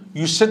Lord,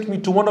 you sent me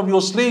to one of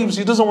your slaves,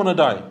 he doesn't want to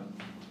die.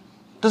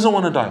 Doesn't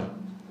want to die.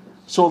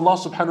 So Allah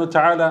subhanahu wa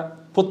ta'ala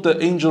put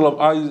the angel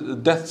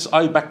of death's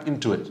eye back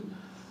into it.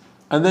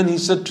 And then he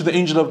said to the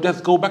angel of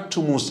death, go back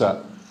to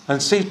Musa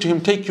and say to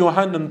him, take your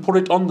hand and put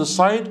it on the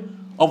side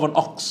of an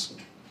ox.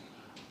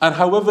 And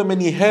however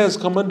many hairs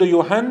come under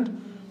your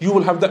hand, you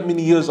will have that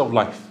many years of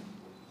life.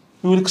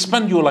 We will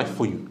expand your life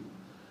for you.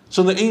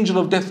 So the angel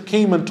of death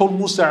came and told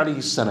Musa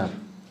alayhi salam.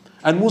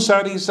 And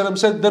Musa alayhi salam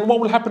said, then what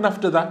will happen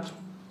after that?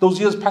 Those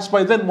years pass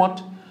by, then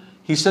what?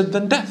 He said,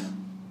 then death.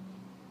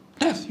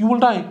 Death, you will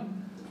die.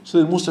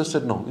 So then Musa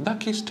said, no, in that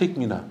case, take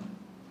me now.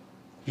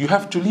 You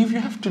have to leave, you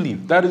have to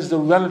leave. That is the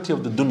reality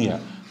of the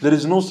dunya. There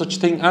is no such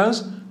thing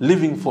as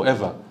living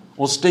forever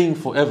or staying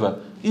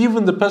forever.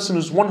 Even the person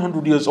who's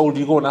 100 years old,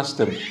 you go and ask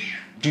them,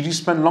 did you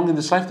spend long in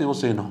this life? They will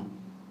say no.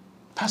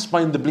 Pass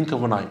by in the blink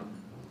of an eye.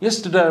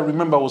 Yesterday I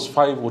remember I was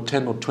 5 or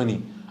 10 or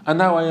 20. And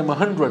now I am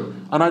 100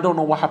 and I don't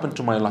know what happened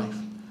to my life.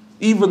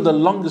 Even the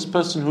longest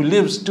person who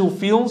lives still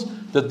feels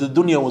that the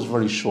dunya was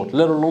very short,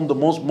 let alone the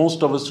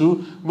most of us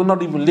who will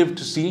not even live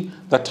to see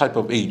that type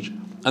of age.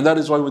 And that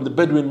is why when the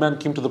Bedouin man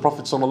came to the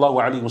Prophet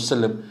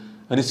ﷺ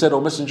and he said,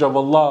 O Messenger of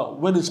Allah,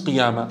 when is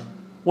Qiyamah?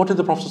 What did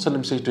the Prophet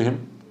ﷺ say to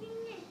him?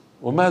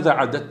 وَمَاذَا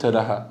عَدَدْتَ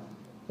لَهَا?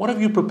 What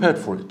have you prepared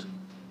for it?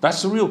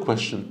 That's the real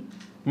question.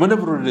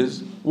 Whenever it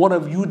is, what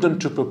have you done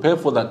to prepare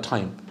for that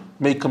time?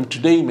 May come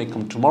today, may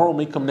come tomorrow,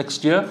 may come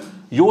next year.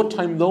 Your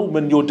time though,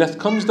 when your death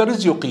comes, that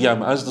is your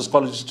Qiyamah. As the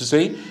scholars used to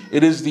say,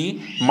 it is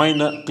the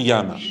minor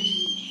Qiyamah.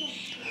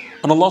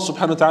 And Allah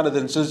subhanahu wa ta'ala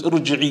then says,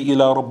 ارجعي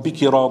إلى ربك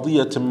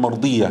راضية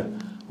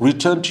مرضية.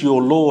 Return to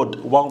your Lord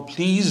while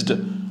pleased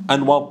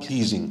and while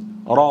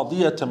pleasing.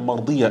 راضية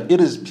مرضية.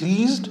 It is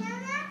pleased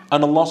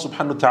and Allah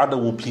subhanahu wa ta'ala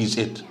will please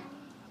it.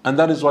 And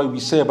that is why we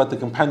say about the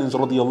companions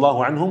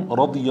radiyallahu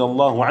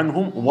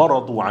anhum wa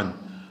radu an.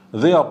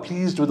 They are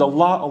pleased with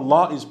Allah,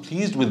 Allah is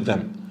pleased with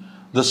them.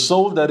 The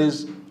soul that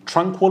is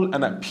tranquil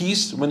and at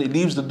peace when it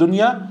leaves the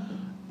dunya,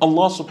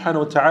 Allah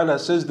subhanahu wa ta'ala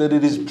says that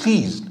it is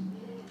pleased.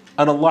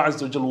 And Allah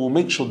Azza wa Jalla will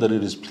make sure that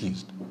it is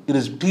pleased. It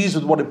is pleased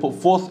with what it put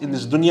forth in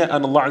this dunya,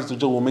 and Allah Azza wa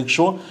Jalla will make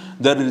sure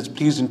that it is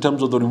pleased in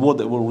terms of the reward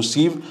that it will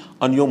receive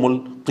on Yawm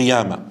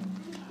al-Qiyamah.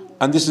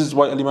 And this is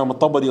why Imam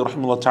al-Tabari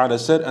rahimahullah ta'ala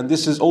said, and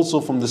this is also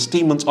from the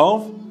statements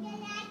of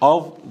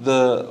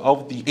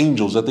the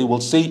angels, that they will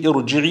say,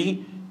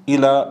 irji'i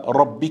ila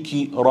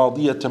rabbiki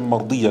radiyatan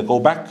mardiyya. Go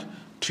back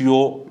to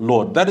your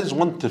Lord. That is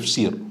one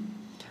tafsir.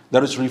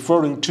 That is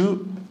referring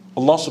to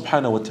Allah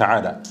subhanahu wa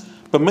ta'ala.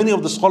 But many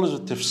of the scholars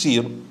of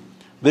tafsir,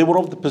 they were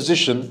of the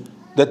position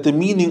that the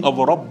meaning of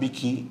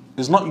rabbiki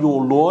is not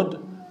your Lord,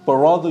 but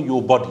rather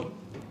your body.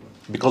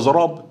 Because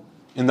Rabb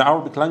in the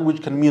Arabic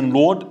language can mean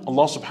Lord,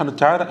 Allah subhanahu wa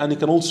ta'ala, and it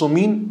can also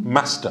mean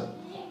master.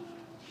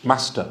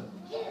 Master.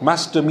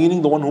 Master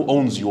meaning the one who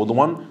owns you, or the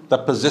one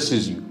that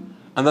possesses you.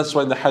 And that's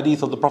why in the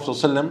hadith of the Prophet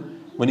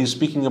ﷺ, when he's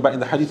speaking about in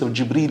the hadith of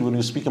Jibreel, when he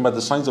was speaking about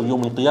the signs of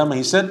Yawm al-Qiyamah,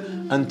 he said,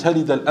 أَن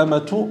تَلِدَ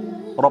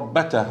الْأَمَةُ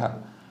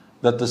رَبَّتَهَا,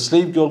 that the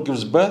slave girl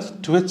gives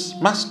birth to its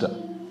master.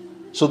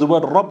 So the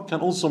word Rabb can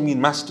also mean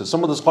master.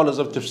 Some of the scholars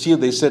of tafsir,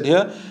 they said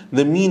here,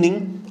 the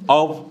meaning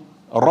of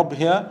Rabb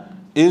here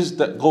is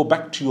that go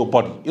back to your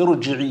body.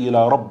 Irji'i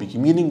ila rabbiki.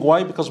 Meaning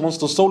why? Because once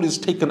the soul is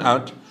taken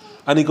out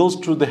and it goes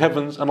to the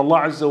heavens and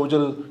Allah Azza wa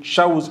Jal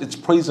showers its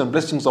praise and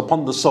blessings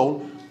upon the soul,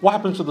 what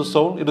happens to the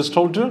soul? It is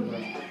told to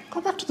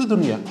go back to the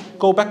dunya.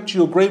 Go back to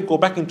your grave, go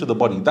back into the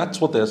body.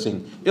 That's what they're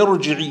saying.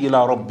 Irji'i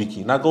ila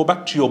rabbiki. Now go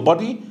back to your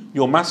body,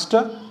 your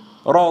master.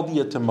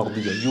 Radiyatan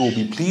mardiyah. You will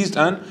be pleased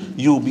and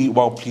you will be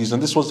well pleased.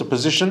 And this was the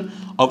position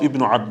of Ibn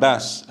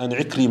Abbas and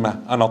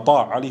Ikrimah and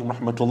Ata' alayhim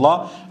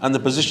rahmatullah, and the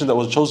position that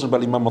was chosen by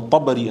Imam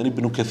al-Tabari and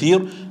Ibn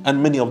Kathir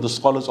and many of the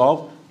scholars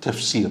of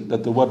tafsir.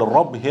 That the word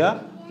Rabb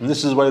here, and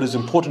this is why it is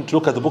important to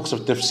look at the books of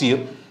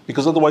tafsir,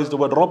 because otherwise the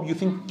word Rabb you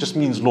think just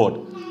means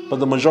Lord. But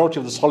the majority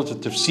of the scholars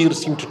of tafsir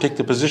seem to take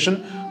the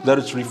position that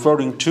it's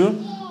referring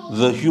to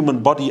the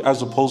human body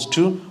as opposed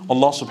to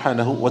Allah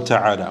subhanahu wa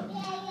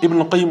ta'ala. Ibn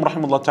al-Qayyim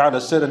rahimahullah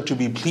ta'ala said, and to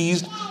be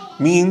pleased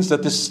means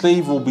that the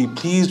slave will be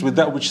pleased with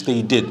that which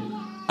they did,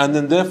 and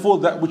then therefore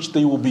that which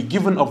they will be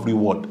given of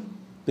reward.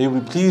 They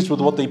will be pleased with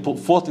what they put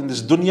forth in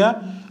this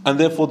dunya, and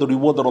therefore the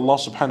reward that Allah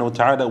subhanahu wa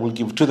ta'ala will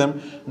give to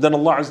them. Then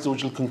Allah Azza wa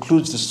Jalla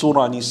concludes the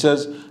surah and He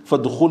says,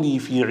 فَادْخُلِي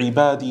فِي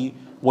عِبَادِي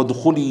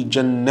وَادْخُلِي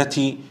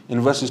جَنَّتِي,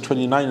 in verses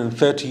 29 and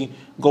 30,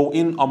 go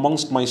in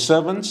amongst my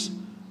servants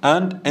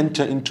and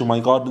enter into my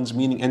gardens,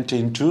 meaning enter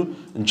into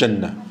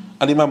Jannah.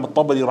 Al-Imam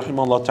al-Tabari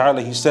rahimahullah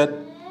ta'ala, he said,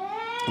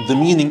 the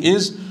meaning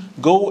is,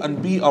 go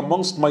and be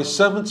amongst my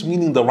servants,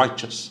 meaning the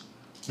righteous.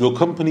 Your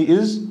company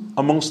is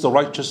amongst the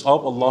righteous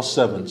of Allah's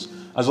servants.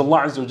 As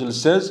Allah Azza wa Jalla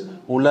says,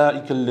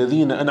 أُولَٰئِكَ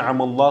الَّذِينَ أَنْعَمَ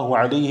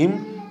اللَّهُ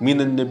عَلَيْهِمْ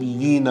مِنَ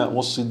النَّبِيِّينَ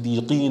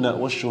وَالصِّدِّيقِينَ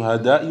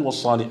وَالشُّهَدَاءِ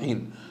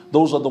وَالصَّالِحِينَ.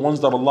 Those are the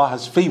ones that Allah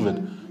has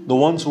favored, the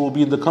ones who will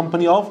be in the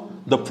company of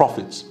the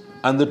prophets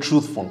and the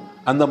truthful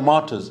and the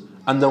martyrs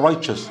and the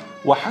righteous.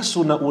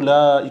 وَحَسُنَ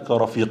أُولَٰئِكَ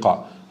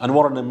رَفِيقًا. And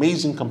what an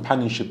amazing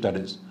companionship that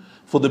is.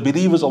 For the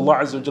believers, Allah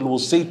Azza wa Jalla will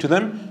say to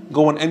them,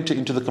 go and enter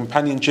into the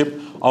companionship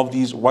of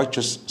these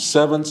righteous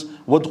servants.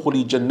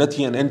 وَادْخُلِي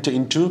جَنَّتِي, and enter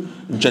into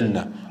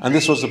Jannah. And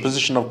this was the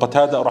position of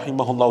Qatada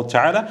rahimahullah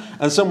ta'ala.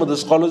 And some of the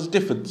scholars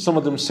differed. Some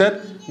of them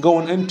said, go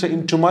and enter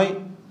into my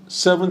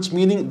servants,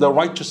 meaning the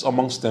righteous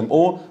amongst them,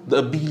 or the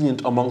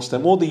obedient amongst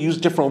them, or they use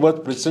different words,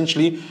 but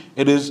essentially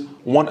it is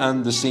one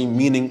and the same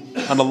meaning.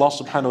 And Allah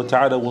subhanahu wa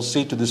ta'ala will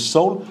say to this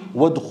soul,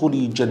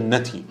 وَادْخُلِي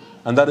جَنَّتِي.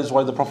 And that is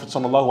why the Prophet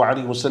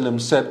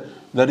ﷺ said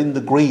that in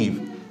the grave,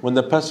 when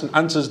the person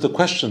answers the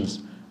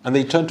questions and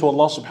they turn to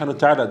Allah subhanahu wa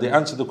ta'ala, they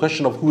answer the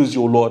question of who is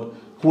your Lord,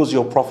 who is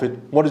your Prophet,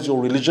 what is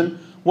your religion.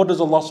 What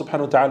does Allah subhanahu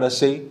wa ta'ala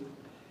say?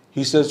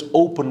 He says,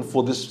 open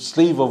for this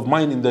slave of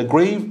mine in their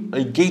grave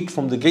a gate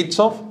from the gates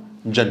of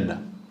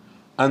Jannah.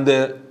 And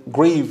their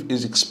grave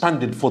is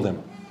expanded for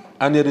them,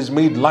 and it is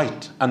made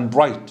light and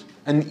bright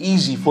and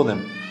easy for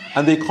them.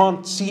 And they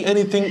can't see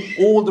anything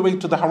all the way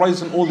to the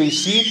horizon. All they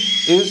see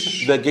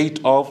is the gate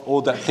of,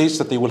 or that place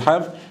that they will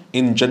have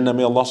in Jannah.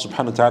 May Allah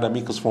subhanahu wa ta'ala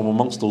make us from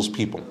amongst those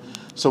people.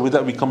 So with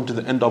that we come to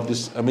the end of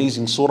this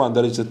amazing surah, and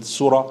that is the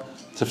surah,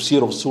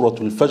 tafsir of Surah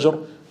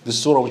Al-Fajr. This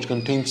surah which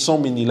contains so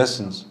many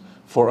lessons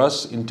for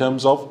us in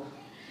terms of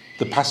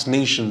the past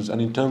nations, and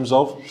in terms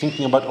of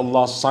thinking about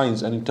Allah's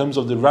signs, and in terms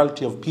of the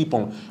reality of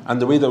people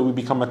and the way that we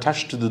become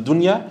attached to the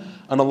dunya.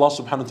 And Allah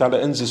subhanahu wa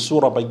ta'ala ends this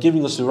surah by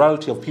giving us the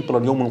reality of people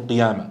on Yawm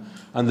al-Qiyamah,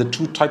 and the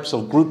two types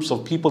of groups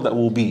of people that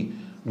will be.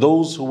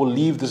 Those who will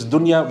leave this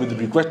dunya with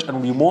regret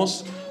and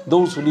remorse,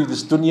 those who leave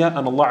this dunya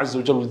and Allah Azza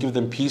wa Jalla will give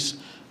them peace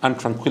and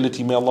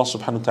tranquility. May Allah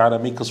subhanahu wa ta'ala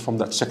make us from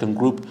that second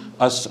group,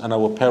 us and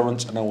our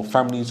parents and our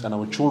families and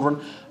our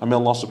children. And may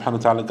Allah subhanahu wa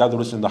ta'ala gather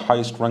us in the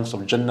highest ranks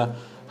of Jannah.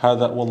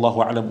 هذا والله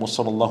أعلم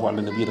وصلى الله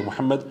على نبينا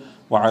محمد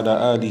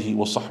وعلى آله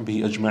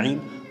وصحبه أجمعين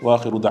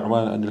وآخر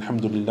دعوانا أن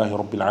الحمد لله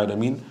رب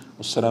العالمين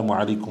والسلام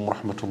عليكم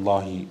ورحمة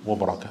الله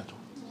وبركاته.